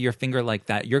top of your finger like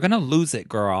that. You're going to lose it,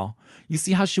 girl. You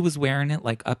see how she was wearing it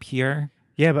like up here?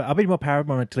 Yeah, but I'll be more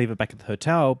paranoid to leave it back at the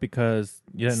hotel because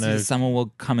you don't know. Someone will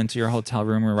come into your hotel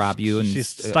room and rob you and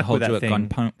hold you at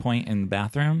gunpoint in the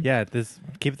bathroom. Yeah,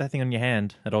 keep that thing on your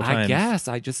hand at all times. I guess.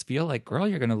 I just feel like, girl,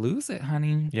 you're going to lose it,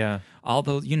 honey. Yeah.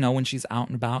 Although, when she's out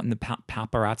and about and the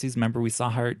paparazzis, remember we saw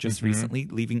her just recently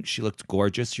leaving. She looked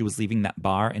gorgeous. She was leaving that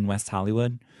bar in West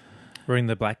Hollywood. Wearing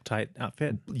the black tight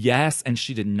outfit? Yes, and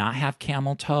she did not have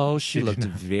camel toe. She looked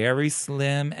very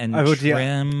slim and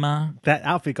trim. That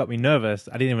outfit got me nervous.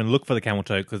 I didn't even look for the camel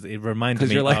toe because it reminded me.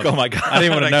 Because you're like, oh my God. I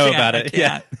didn't want to know about it.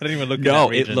 Yeah, I didn't even look at that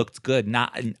region. It looked good.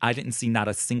 I didn't see not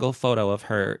a single photo of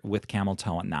her with camel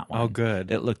toe on that one. Oh,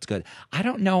 good. It looked good. I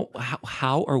don't know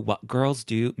how or what girls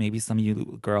do. Maybe some of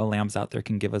you girl lambs out there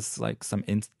can give us like some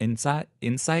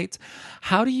insight.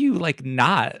 How do you like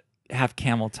not have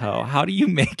camel toe? How do you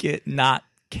make it not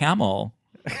camel?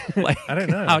 Like, I don't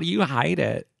know. How do you hide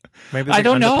it? Maybe I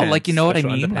don't know. Like, you know what I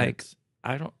mean? Underpants. Like,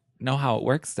 I don't know how it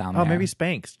works down there. Oh, maybe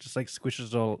Spanx just like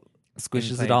squishes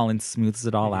it all and smooths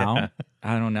it all out.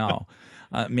 I don't know.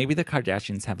 Maybe the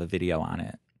Kardashians have a video on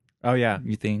it. Oh yeah,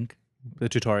 you think? The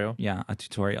tutorial? Yeah, a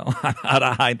tutorial on how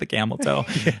to hide the camel toe.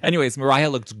 Anyways, Mariah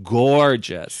looked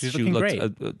gorgeous. She looked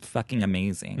great. Fucking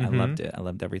amazing. I loved it. I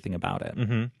loved everything about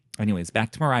it. Anyways,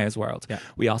 back to Mariah's World. Yeah.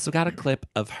 We also got a clip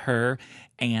of her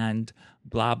and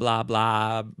blah, blah,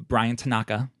 blah, Brian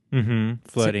Tanaka.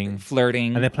 Flirting.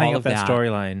 And they're playing up that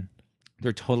storyline.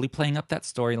 They're totally playing up that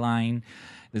storyline.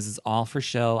 This is all for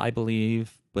show, I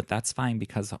believe. But that's fine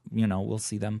because, we'll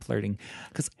see them flirting.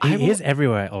 Because he is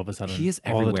everywhere all of a sudden. He is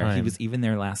everywhere. He was even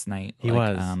there last night. He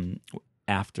was.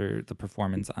 After the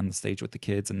performance on the stage with the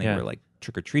kids. And they were like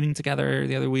trick-or-treating together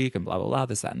the other week and blah, blah, blah,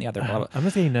 this, that, and the other. Blah, blah. I'm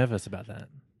really nervous about that.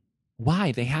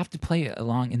 Why? They have to play it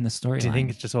along in the storyline. Do you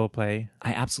think it's just all play?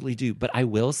 I absolutely do. But I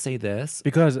will say this.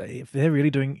 Because if they're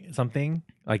really doing something,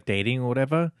 like dating or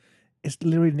whatever, it's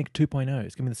literally Nick 2.0.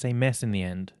 It's going to be the same mess in the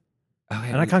end. Okay,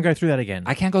 and I can't go through that again.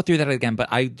 I can't go through that again, but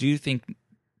I do think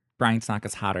Brian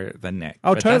Tanaka's hotter than Nick.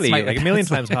 Oh, totally. Like a million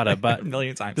times hotter, but a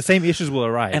million times. The same issues will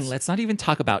arise. And let's not even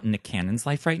talk about Nick Cannon's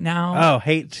life right now. Oh,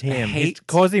 hate him. He's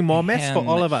causing more mess for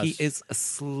all of us. He is a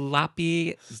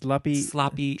sloppy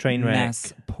train wreck.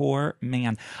 mess. Poor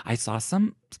man. I saw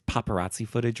some paparazzi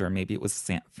footage, or maybe it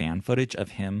was fan footage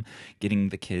of him getting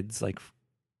the kids like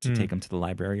to take them to the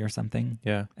library or something.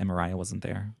 Yeah. And Mariah wasn't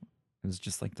there. It was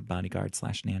just like the bodyguard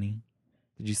 / nanny.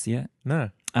 Did you see it? No.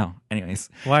 Oh, anyways.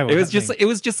 Why? It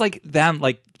was just like them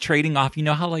like trading off. You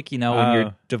know how like, when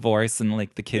you're divorced and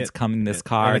like the kids come in this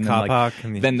car and then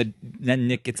like then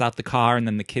Nick gets out the car and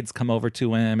then the kids come over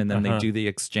to him and then they do the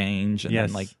exchange and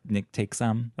then like Nick takes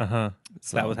them.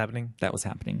 So that was happening. That was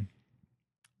happening.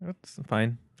 That's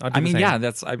fine. I mean, yeah,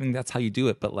 that's how you do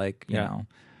it. But like, you know,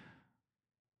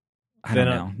 I don't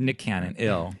know. Nick Cannon,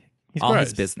 ill. He's all gross.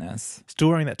 his business. Still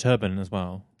wearing that turban as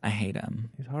well. I hate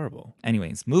him. He's horrible.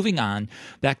 Anyways, moving on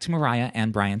back to Mariah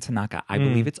and Brian Tanaka. I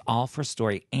believe it's all for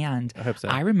story. And I hope so.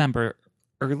 I remember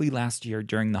early last year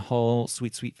during the whole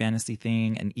Sweet Sweet Fantasy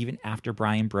thing, and even after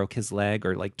Brian broke his leg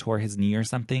or like tore his knee or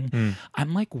something,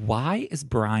 I'm like, why is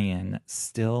Brian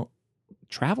still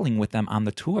traveling with them on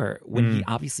the tour when he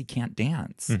obviously can't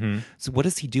dance? So what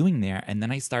is he doing there? And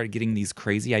then I started getting these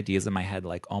crazy ideas in my head,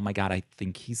 like, oh my God, I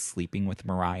think he's sleeping with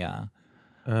Mariah.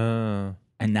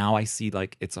 And now I see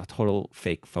like it's a total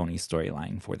fake, phony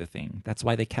storyline for the thing. That's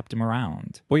why they kept him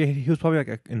around. Well, yeah, he was probably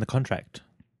like in the contract.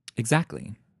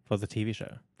 Exactly. For the TV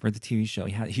show. For the TV show.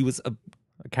 He was a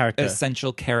character.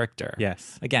 Essential character.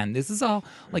 Yes. Again, this is all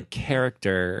like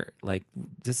character. Like,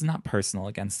 this is not personal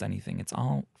against anything. It's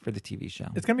all for the TV show.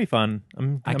 It's going to be fun.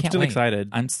 I'm can't still wait. excited.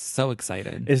 I'm so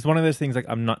excited. It's one of those things like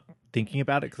I'm not thinking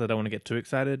about it because I don't want to get too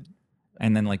excited.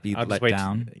 And then like be let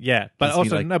down. Yeah. But Just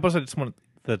also, like, no, but also I just want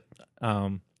the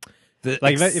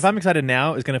like if I'm excited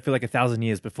now, it's going to feel like 1,000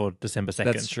 years before December 2nd.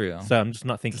 That's true. So I'm just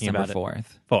not thinking December about 4th. it.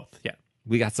 4th, yeah.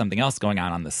 We got something else going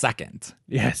on the 2nd.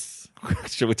 Yes.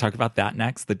 Should we talk about that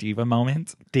next? The diva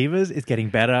moment? Divas is getting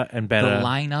better and better. The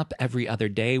lineup every other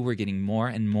day, we're getting more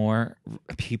and more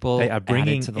people they are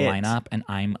bringing added to the it. lineup, and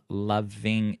I'm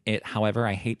loving it. However,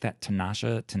 I hate that Tanash.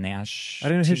 I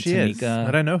don't know who she is.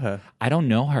 I don't know her. I don't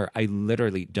know her. I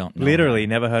literally don't know Literally her.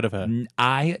 never heard of her.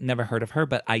 I never heard of her,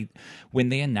 but when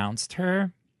they announced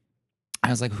her, I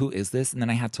was like, who is this? And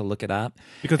then I had to look it up.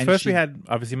 Because first we had,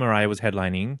 obviously, Mariah was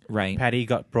headlining. Right. Patty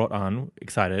got brought on,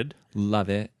 excited. Love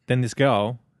it. Then this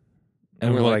girl.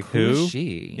 And we're like, who is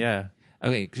she? Yeah.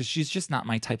 Okay, because she's just not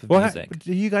my type of music.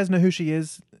 Do you guys know who she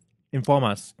is? Inform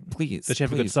us. Please. Does she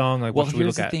have a good song? Like, what should we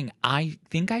look at? Here's the thing. I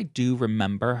think I do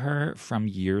remember her from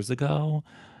years ago.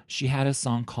 She had a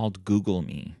song called Google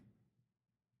Me.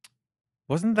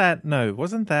 Wasn't that... No,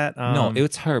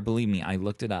 it's her. Believe me. I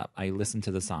looked it up. I listened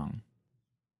to the song.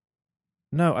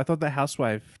 No, I thought the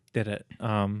housewife did it.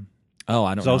 I don't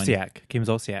know. Kim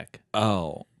Zolciak.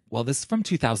 Oh, well, this is from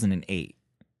 2008.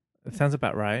 It sounds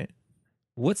about right.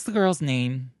 What's the girl's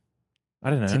name?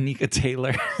 I don't know. Tanika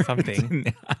Taylor.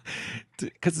 Something.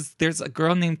 Because there's a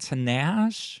girl named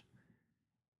Tanash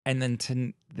and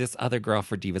then this other girl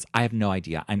for Divas. I have no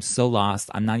idea. I'm so lost.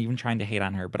 I'm not even trying to hate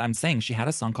on her, but I'm saying she had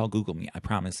a song called Google Me. I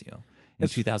promise you. In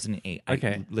 2008. Okay.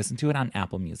 I listened to it on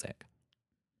Apple Music.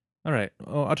 All right.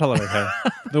 Oh, I'll tolerate her.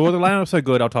 the lineup's so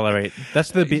good, I'll tolerate.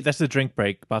 That's the drink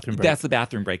break, bathroom break. That's the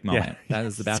bathroom break moment. Yeah. That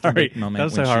is the bathroom break moment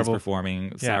when so horrible. she's performing.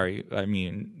 Yeah. Sorry. I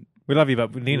mean, we love you,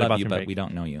 but we need a love bathroom you, but break. we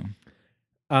don't know you.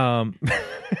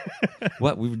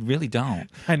 What? We really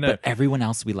don't. I know. But everyone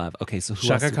else we love. Okay, so who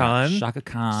Shaka else? Khan. Shaka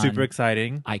Khan. Super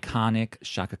exciting. Iconic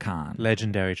Shaka Khan.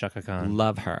 Legendary Shaka Khan.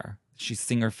 Love her. She's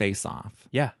sing her face off.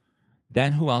 Yeah.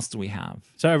 Then who else do we have?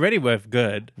 So already we're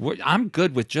good. I'm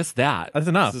good with just that. That's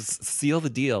enough. Just seal the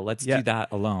deal. Let's do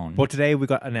that alone. Well, today we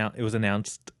got it was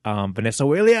announced Vanessa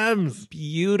Williams.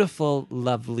 Beautiful,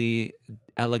 lovely,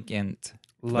 elegant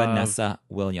Vanessa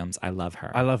Williams. I love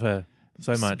her. I love her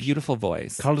so much. Beautiful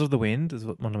voice. Colors of the Wind is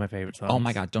one of my favorite songs. Oh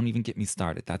my God, don't even get me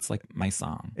started. That's like my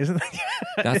song. Isn't that?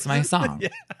 That's my song.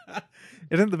 Yeah.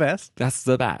 Isn't it the best? That's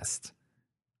the best.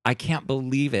 I can't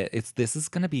believe it. This is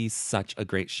going to be such a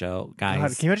great show, guys.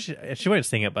 God, can you imagine? She won't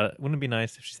sing it, but wouldn't it be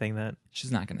nice if she sang that?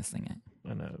 She's not going to sing it.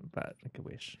 I know, but I could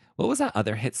wish. What was that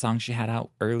other hit song she had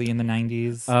out early in the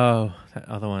 90s? Oh, that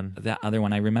other one. That other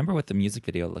one. I remember what the music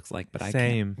video looks like, but I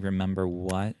can't remember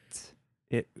what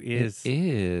it is. It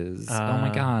is. Oh my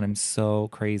God, I'm so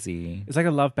crazy. It's like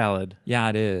a love ballad. Yeah,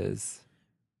 it is.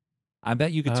 I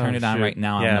bet you could turn it on right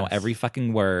now. I know every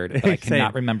fucking word, but I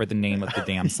cannot remember the name of the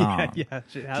damn song. Do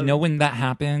you know when that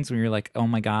happens? When you're like, oh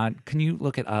my God, can you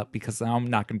look it up? Because I'm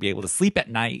not going to be able to sleep at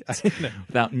night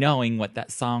without knowing what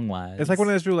that song was. It's like one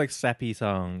of those real like sappy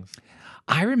songs.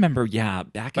 I remember,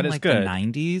 back in like good. the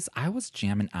 90s, I was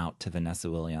jamming out to Vanessa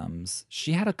Williams.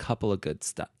 She had a couple of good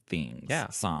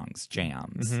songs,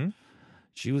 jams. Mm-hmm.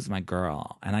 She was my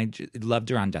girl, and I loved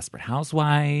her on Desperate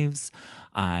Housewives.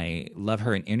 I love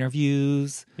her in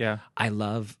interviews. Yeah. I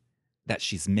love that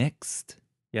she's mixed.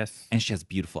 Yes. And she has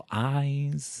beautiful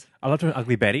eyes. I loved her in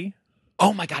Ugly Betty.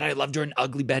 Oh my God, I loved her in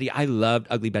Ugly Betty. I loved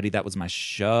Ugly Betty. That was my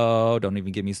show. Don't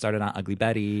even get me started on Ugly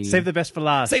Betty. Save the best for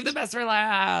last. Save the best for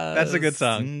last. That's a good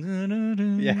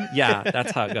song. Yeah,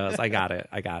 that's how it goes. I got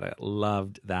it.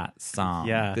 Loved that song.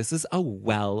 Yeah. This is a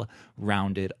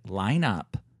well-rounded lineup.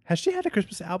 Has she had a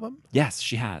Christmas album? Yes,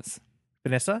 she has.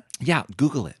 Vanessa? Yeah,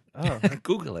 Google it. Oh.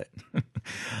 Google it.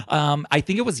 I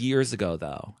think it was years ago,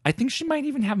 though. I think she might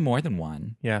even have more than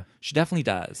one. Yeah. She definitely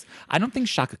does. I don't think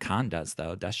Shaka Khan does,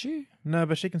 though. Does she? No,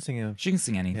 but she can sing a... She can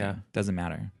sing anything. Yeah. Doesn't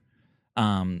matter.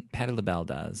 Patti LaBelle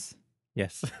does.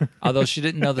 Yes. Although she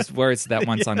didn't know the words to that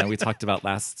one song that we talked about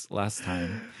last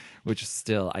time, which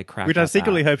still I cracked. Which I up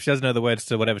secretly at. hope she doesn't know the words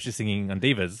to whatever she's singing on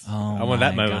Divas. Oh, I want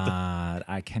that moment. God.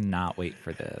 I cannot wait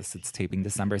for this. It's taping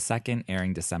December 2nd,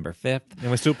 airing December 5th. And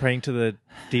we're still praying to the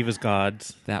Divas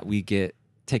gods that we get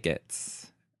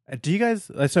tickets. Do you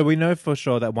guys... So we know for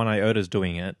sure that One Iota's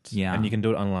doing it. Yeah. And you can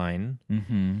do it online.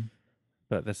 Mm-hmm.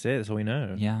 But that's it. That's all we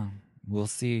know. Yeah. We'll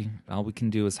see. All we can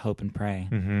do is hope and pray.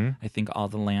 Mm-hmm. I think all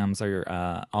the lambs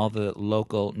are, all the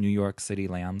local New York City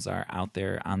lambs are out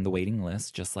there on the waiting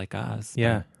list, just like us.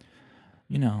 Yeah.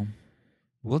 But,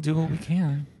 we'll do what we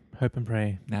can. Hope and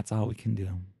pray. That's all we can do.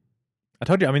 I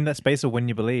told you, I'm in that space of when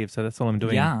you believe, so that's all I'm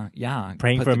doing. Yeah.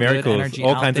 Praying Put for the good miracles, energy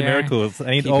all out kinds of there. miracles.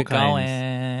 I need Keep all it kinds.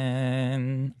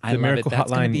 going. I The love miracle it.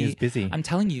 That's gonna hotline be, is busy. I'm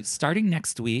telling you, starting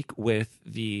next week with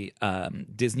the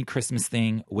Disney Christmas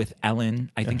thing with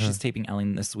Ellen. I think she's taping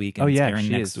Ellen this week, and it's airing she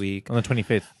next is. week. On the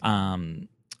 25th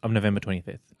of November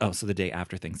 25th. Oh, so the day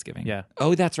after Thanksgiving. Yeah.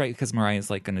 Oh, that's right, because Mariah's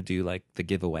like going to do like the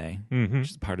giveaway, Mm-hmm. which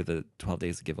is part of the 12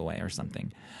 days giveaway or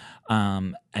something.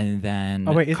 And then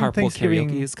Oh, wait, isn't Carpool Thanksgiving...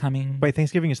 Karaoke is coming. Wait,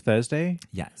 Thanksgiving is Thursday?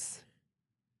 Yes.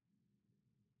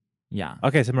 Yeah.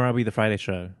 Okay, so Mariah will be the Friday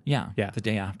show. Yeah. Yeah. The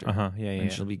day after. Uh-huh, yeah.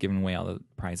 And she'll be giving away all the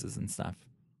prizes and stuff.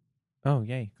 Oh,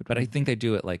 yay. Good But I think they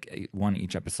do it like one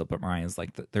each episode, but Mariah's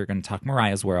like, they're going to talk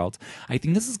Mariah's World. I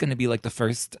think this is going to be like the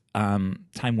first time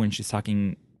when she's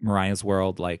talking Mariah's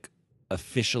World, like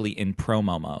officially in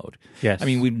promo mode. Yes. I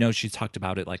mean, we know she's talked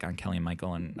about it like on Kelly and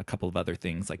Michael and a couple of other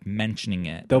things, like mentioning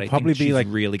it. There'll but I probably think be she's like...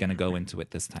 really going to go into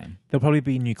it this time. There'll probably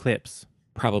be new clips.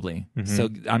 Probably. Mm-hmm. So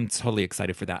I'm totally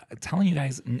excited for that. I'm telling you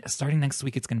guys, starting next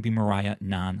week, it's going to be Mariah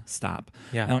non-stop.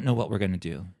 Yeah. I don't know what we're going to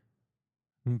do.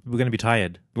 We're going to be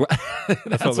tired.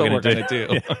 That's what we're going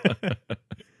to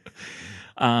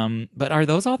do. But are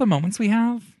those all the moments we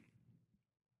have?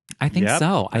 I think Yep,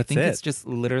 so. I that's think it. it's just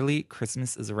literally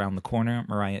Christmas is around the corner.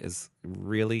 Mariah is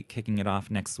really kicking it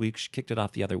off next week. She kicked it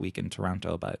off the other week in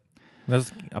Toronto, but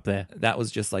That's up there. that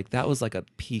was like a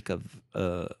peak of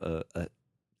a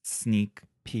sneak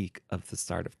peek of the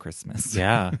start of Christmas.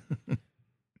 Yeah.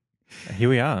 Here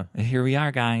we are. Here we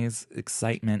are, guys.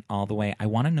 Excitement all the way. I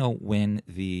want to know when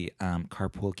the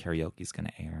Carpool Karaoke is going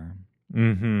to air.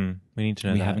 Mm-hmm. We need to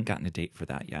know We that. haven't gotten a date for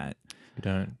that yet, We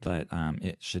don't. but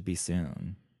it should be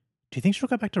soon. Do you think she'll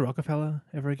go back to Rockefeller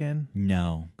ever again?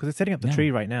 No. Because they're setting up the No. tree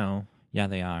right now Yeah,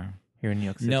 they are. here in New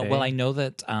York City. No, well, I know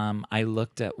that I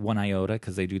looked at One Iota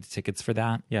because they do the tickets for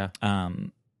that. Yeah.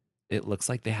 It looks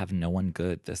like they have no one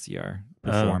good this year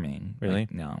performing. really?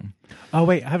 Like, no. Oh,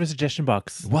 wait. I have a suggestion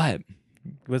box. What?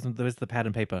 Where's the pad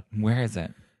and paper? Where is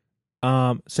it?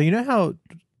 So you know how...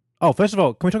 Oh, first of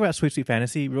all, can we talk about Sweet Sweet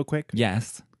Fantasy real quick?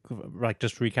 Yes. Like,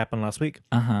 just recap on last week.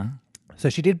 Uh-huh. So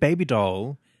she did Baby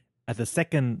Doll at the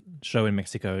second show in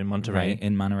Mexico, in Monterrey. Right,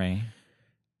 in Monterey.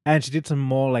 And she did some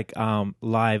more, like,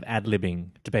 live ad-libbing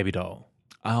to Baby Doll.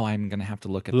 Oh, I'm going to have to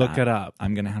look at that. Look it up.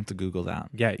 I'm going to have to Google that.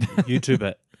 Yeah, YouTube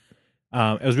it.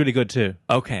 It was really good, too.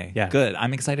 Okay. Yeah. Good.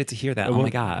 I'm excited to hear that. Oh, my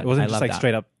God. It wasn't I just, love like, that.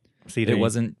 straight up CD. It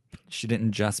wasn't, she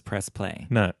didn't just press play.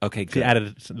 No. Okay, She good.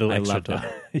 added a little I extra love to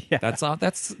that. it. Yeah. That's all.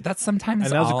 That's sometimes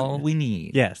And that was a all we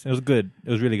need. Yes, it was good. It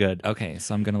was really good. Okay,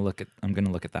 so I'm gonna look at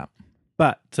that.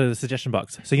 But, so the suggestion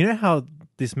box. So you know how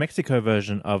this Mexico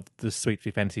version of the Sweet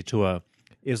Sweet Fantasy tour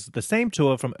is the same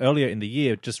tour from earlier in the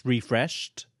year, just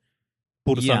refreshed?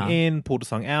 Pulled a song in, pulled a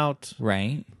song out,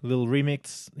 Right. little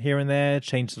remix here and there,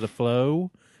 change to the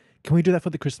flow. Can we do that for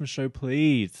the Christmas show,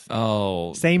 please?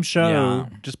 Oh, Same show,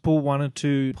 yeah. just pull one or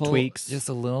two pull tweaks. just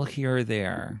a little here or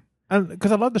there.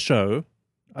 Because I love the show.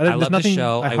 I there's love nothing the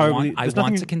show. I horribly- want there's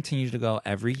nothing- to continue to go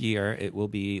every year. It will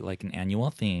be like an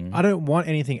annual thing. I don't want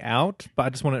anything out, but I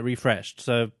just want it refreshed.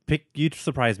 So you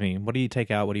surprise me. What do you take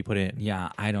out? What do you put in? Yeah,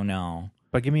 I don't know.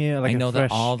 But give me I know a fresh...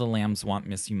 that all the lambs want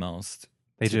Miss You Most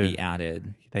They to do. be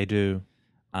added. They do.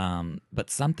 But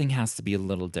something has to be a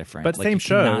little different. But like same you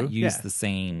show, cannot use yeah. the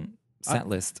same set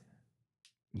list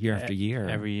year after year.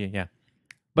 Every year, yeah.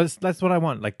 But that's what I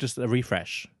want, like just a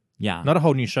refresh. Yeah. Not a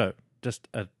whole new show, just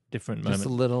a different just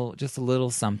moment. a little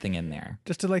something in there.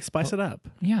 Just to like spice it up.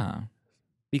 Yeah.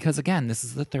 Because again, this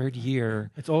is the third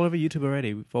year. It's all over YouTube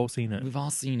already. We've all seen it. We've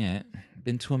all seen it.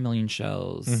 Been to a million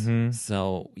shows. Mhm.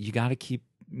 So you got to keep,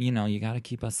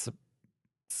 us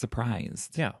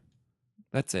surprised. Yeah.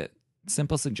 That's it.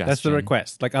 Simple suggestion. That's the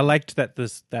request. Like I liked that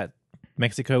that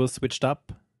Mexico was switched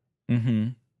up. Mm-hmm.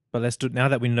 But let's do now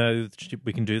that we know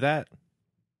we can do that.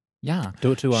 Yeah.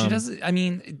 Do it to She does. I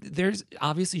mean, there's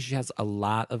obviously she has a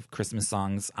lot of Christmas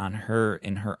songs on her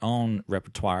in her own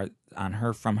repertoire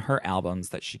from her albums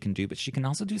that she can do, but she can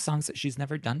also do songs that she's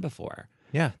never done before.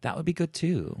 Yeah. That would be good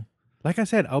too. Like I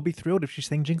said, I'll be thrilled if she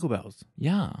sang Jingle Bells.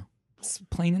 Yeah. It's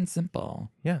plain and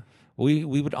simple. Yeah. We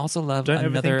would also love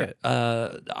another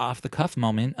off the cuff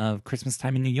moment of Christmas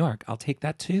Time in New York. I'll take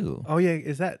that too. Oh yeah,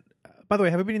 is that? By the way,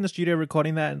 have we been in the studio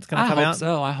recording that? And it's going to come out. I hope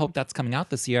so. I hope that's coming out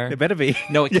this year. It better be.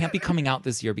 No, it can't be coming out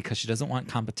this year because she doesn't want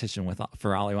competition with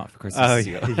For All I Want for Christmas. Oh Is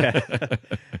You. yeah.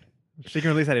 She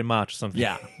can release that in March or something.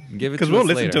 Yeah, give it because to we'll us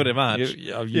listen later. to it in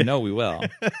March. You know we will.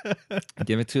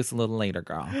 Give it to us a little later,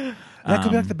 girl. That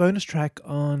could be like the bonus track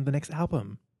on the next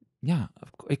album. Yeah,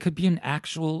 it could be an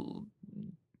actual.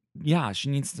 Yeah, she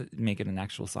needs to make it an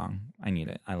actual song. I need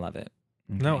it. I love it.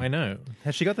 Okay. No, I know.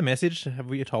 Has she got the message? Have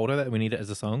we told her that we need it as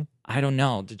a song? I don't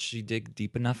know. Did she dig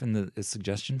deep enough in the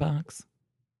suggestion box?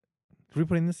 Did we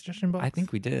put it in the suggestion box? I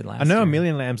think we did last I know year. a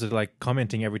million lambs are like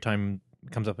commenting every time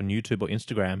it comes up on YouTube or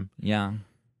Instagram Yeah.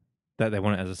 that they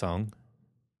want it as a song.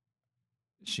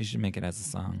 She should make it as a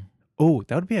song. Oh,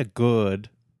 that would be a good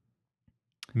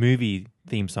movie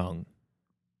theme song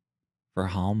For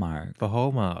Hallmark. for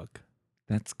Hallmark.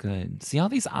 That's good. See all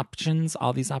these options,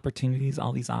 all these opportunities,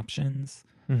 all these options.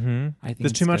 Mm-hmm. I think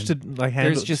There's it's too much good. to like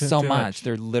handle. There's just so much.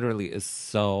 There literally is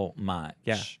so much.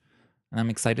 Yeah. And I'm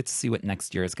excited to see what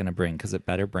next year is going to bring because it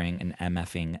better bring an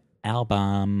MFing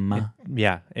album.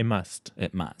 Yeah, it must.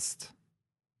 It must.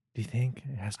 Do you think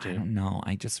it has to? I don't know.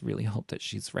 I just really hope that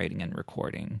she's writing and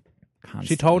recording constantly.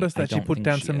 She told us I that she don't put think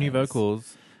down she some new is.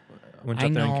 vocals when she I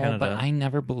was there in know, Canada. but I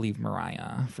never believe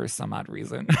Mariah for some odd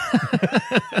reason.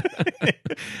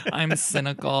 I'm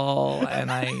cynical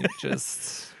and I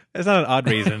just... It's not an odd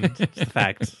reason. It's the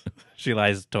fact. She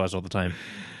lies to us all the time.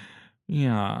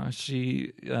 Yeah,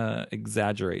 she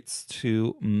exaggerates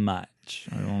too much.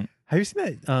 I don't... Have you seen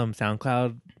that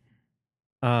SoundCloud?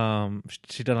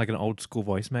 She done like an old school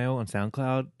voicemail on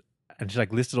SoundCloud, and she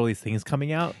like listed all these things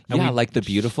coming out. Yeah, like the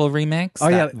Beautiful remix. Oh,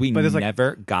 yeah, that we but there's, like-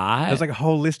 never got. There's like a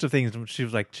whole list of things. She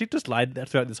was like, she just lied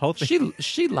throughout this whole thing.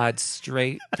 She lied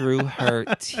straight through her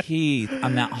teeth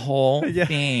on that whole Yeah.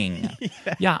 thing.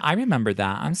 Yeah, I remember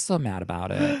that. I'm so mad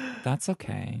about it. That's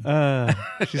okay.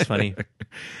 She's funny.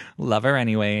 Love her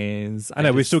anyways. I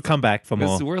know we still come back for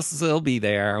more. We'll still be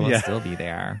there. We'll Yeah. still be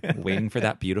there. Waiting for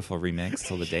that Beautiful remix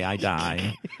till the day I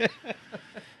die.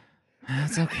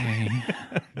 That's okay.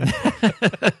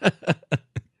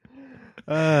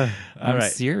 All I'm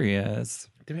right. serious.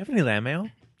 Do we have any land mail?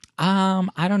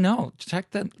 I don't know.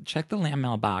 Check the land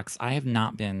mail box. I have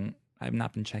not been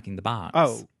checking the box.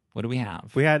 Oh. What do we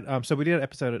have? We had so we did an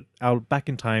episode, our Back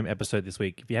in Time episode this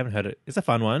week. If you haven't heard it, it's a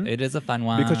fun one. It is a fun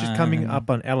one. Because she's coming up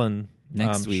on Ellen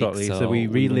next week. shortly. So we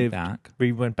went back.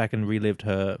 We went back and relived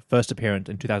her first appearance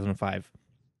in 2005.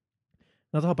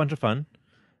 That was a whole bunch of fun.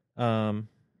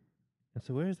 And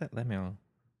so where is that land mail?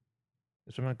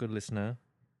 It's from our good listener.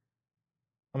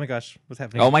 Oh my gosh, what's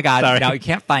happening? Oh my God! Sorry. Now you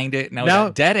can't find it. Now we Now-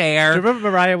 got dead air. Do you remember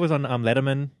Mariah was on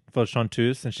Letterman for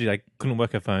Chanteuse and she like couldn't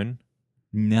work her phone?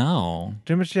 No.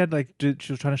 Do you remember she had like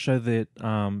she was trying to show the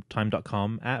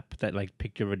time.com app that like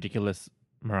picked your ridiculous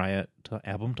Mariah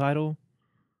album title?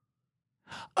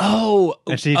 Oh,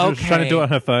 And she was trying to do it on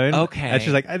her phone. Okay. And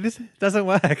she's like, this doesn't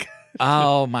work.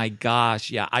 Oh my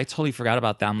gosh! Yeah, I totally forgot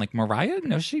about that. I'm like, Mariah?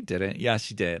 No, she didn't. Yeah,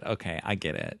 she did. Okay, I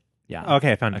get it. Yeah.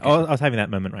 Okay, I found it. Okay. I was having that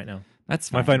moment right now. That's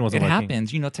fine. My phone wasn't It working.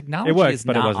 happens. You know, technology It works, is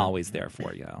but it not wasn't. always there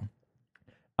for you.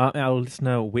 Our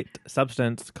listener, Wit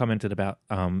Substance, commented about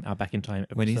our Back in Time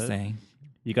episode. What do you say?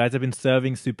 You guys have been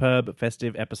serving superb,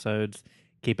 festive episodes.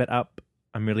 Keep it up.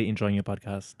 I'm really enjoying your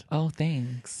podcast. Oh,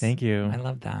 thanks. Thank you. I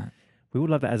love that. We would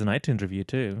love that as an iTunes review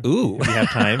too. Ooh. If you have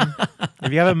time.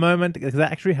 If you have a moment, because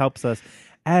that actually helps us.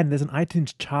 And there's an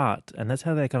iTunes chart, and that's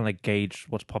how they kind of like gauge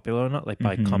what's popular or not, like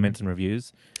by comments and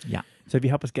reviews. Yeah. So if you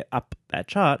help us get up that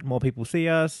chart, more people see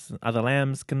us, other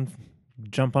lambs can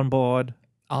jump on board.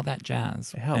 All that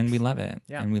jazz. It helps. And we love it.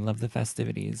 Yeah. And we love the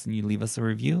festivities. And you leave us a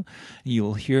review, you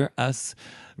will hear us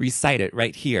recite it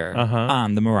right here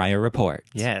on the Mariah Report.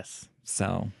 Yes.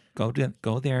 So go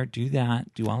there, do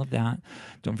that, do all of that.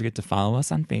 Don't forget to follow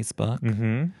us on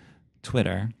Facebook,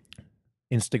 Twitter.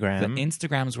 Instagram. The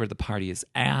Instagram's where the party is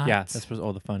at. Yeah, that's where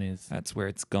all the fun is. That's where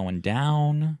it's going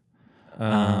down.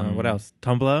 What else?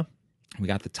 Tumblr. We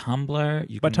got the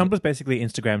Tumblr. But Tumblr's basically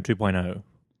Instagram 2.0.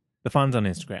 The fun's on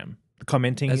Instagram. The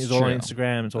commenting That's is all on true.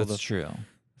 Instagram. It's all That's true.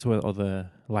 It's where all the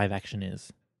live action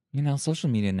is. You know, social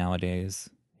media nowadays,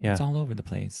 Yeah. it's all over the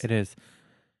place. It is.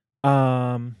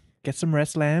 Get some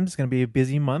rest, lambs. It's going to be a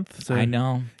busy month. So I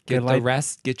know. Get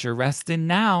your rest in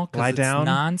now because lie it's down.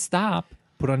 nonstop.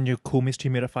 put on your cool mist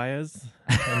humidifiers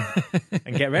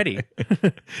and get ready.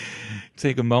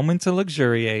 Take a moment to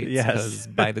luxuriate. Yes. Because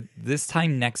by this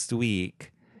time next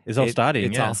week, It's all starting.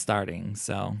 It's yeah. all starting.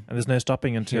 So And there's no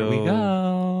stopping until... here we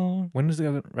go. When does it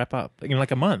go wrap up? In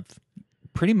like a month?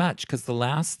 Pretty much, because the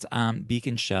last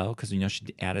Beacon show, because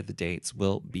she added the dates,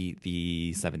 will be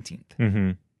the 17th.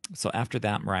 Mm-hmm. So after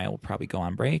that, Mariah will probably go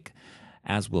on break,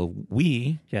 as will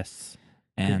we. Yes.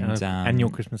 And annual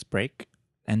Christmas break.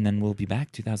 And then we'll be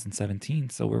back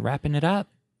 2017. So we're wrapping it up.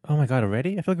 Oh my God,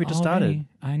 already? I feel like we just started.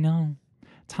 I know.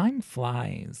 Time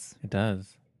flies It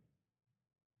does.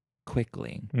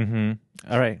 quickly.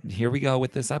 Mm-hmm. All right. Here we go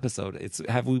with this episode.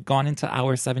 Have we gone into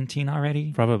hour 17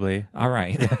 already? Probably. All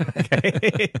right.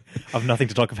 Okay. I've nothing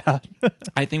to talk about.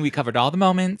 I think we covered all the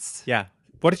moments. Yeah.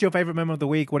 What is your favorite moment of the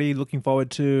week? What are you looking forward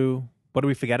to? What do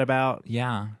we forget about?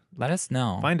 Yeah. Let us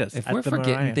know. Find us If at we're the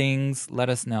forgetting Mariah. things, let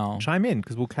us know. Chime in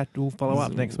because we'll follow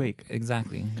up next week.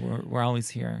 Exactly. We're always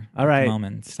here. All right.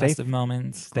 Moments. Festive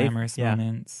moments. Glamorous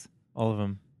moments. All of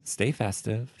them. Stay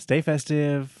festive. Stay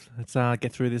festive. Let's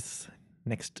get through this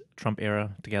next Trump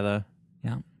era together.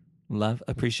 Yeah. Love,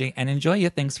 appreciate, and enjoy you.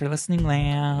 Thanks for listening,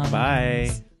 Lamb.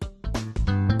 Bye.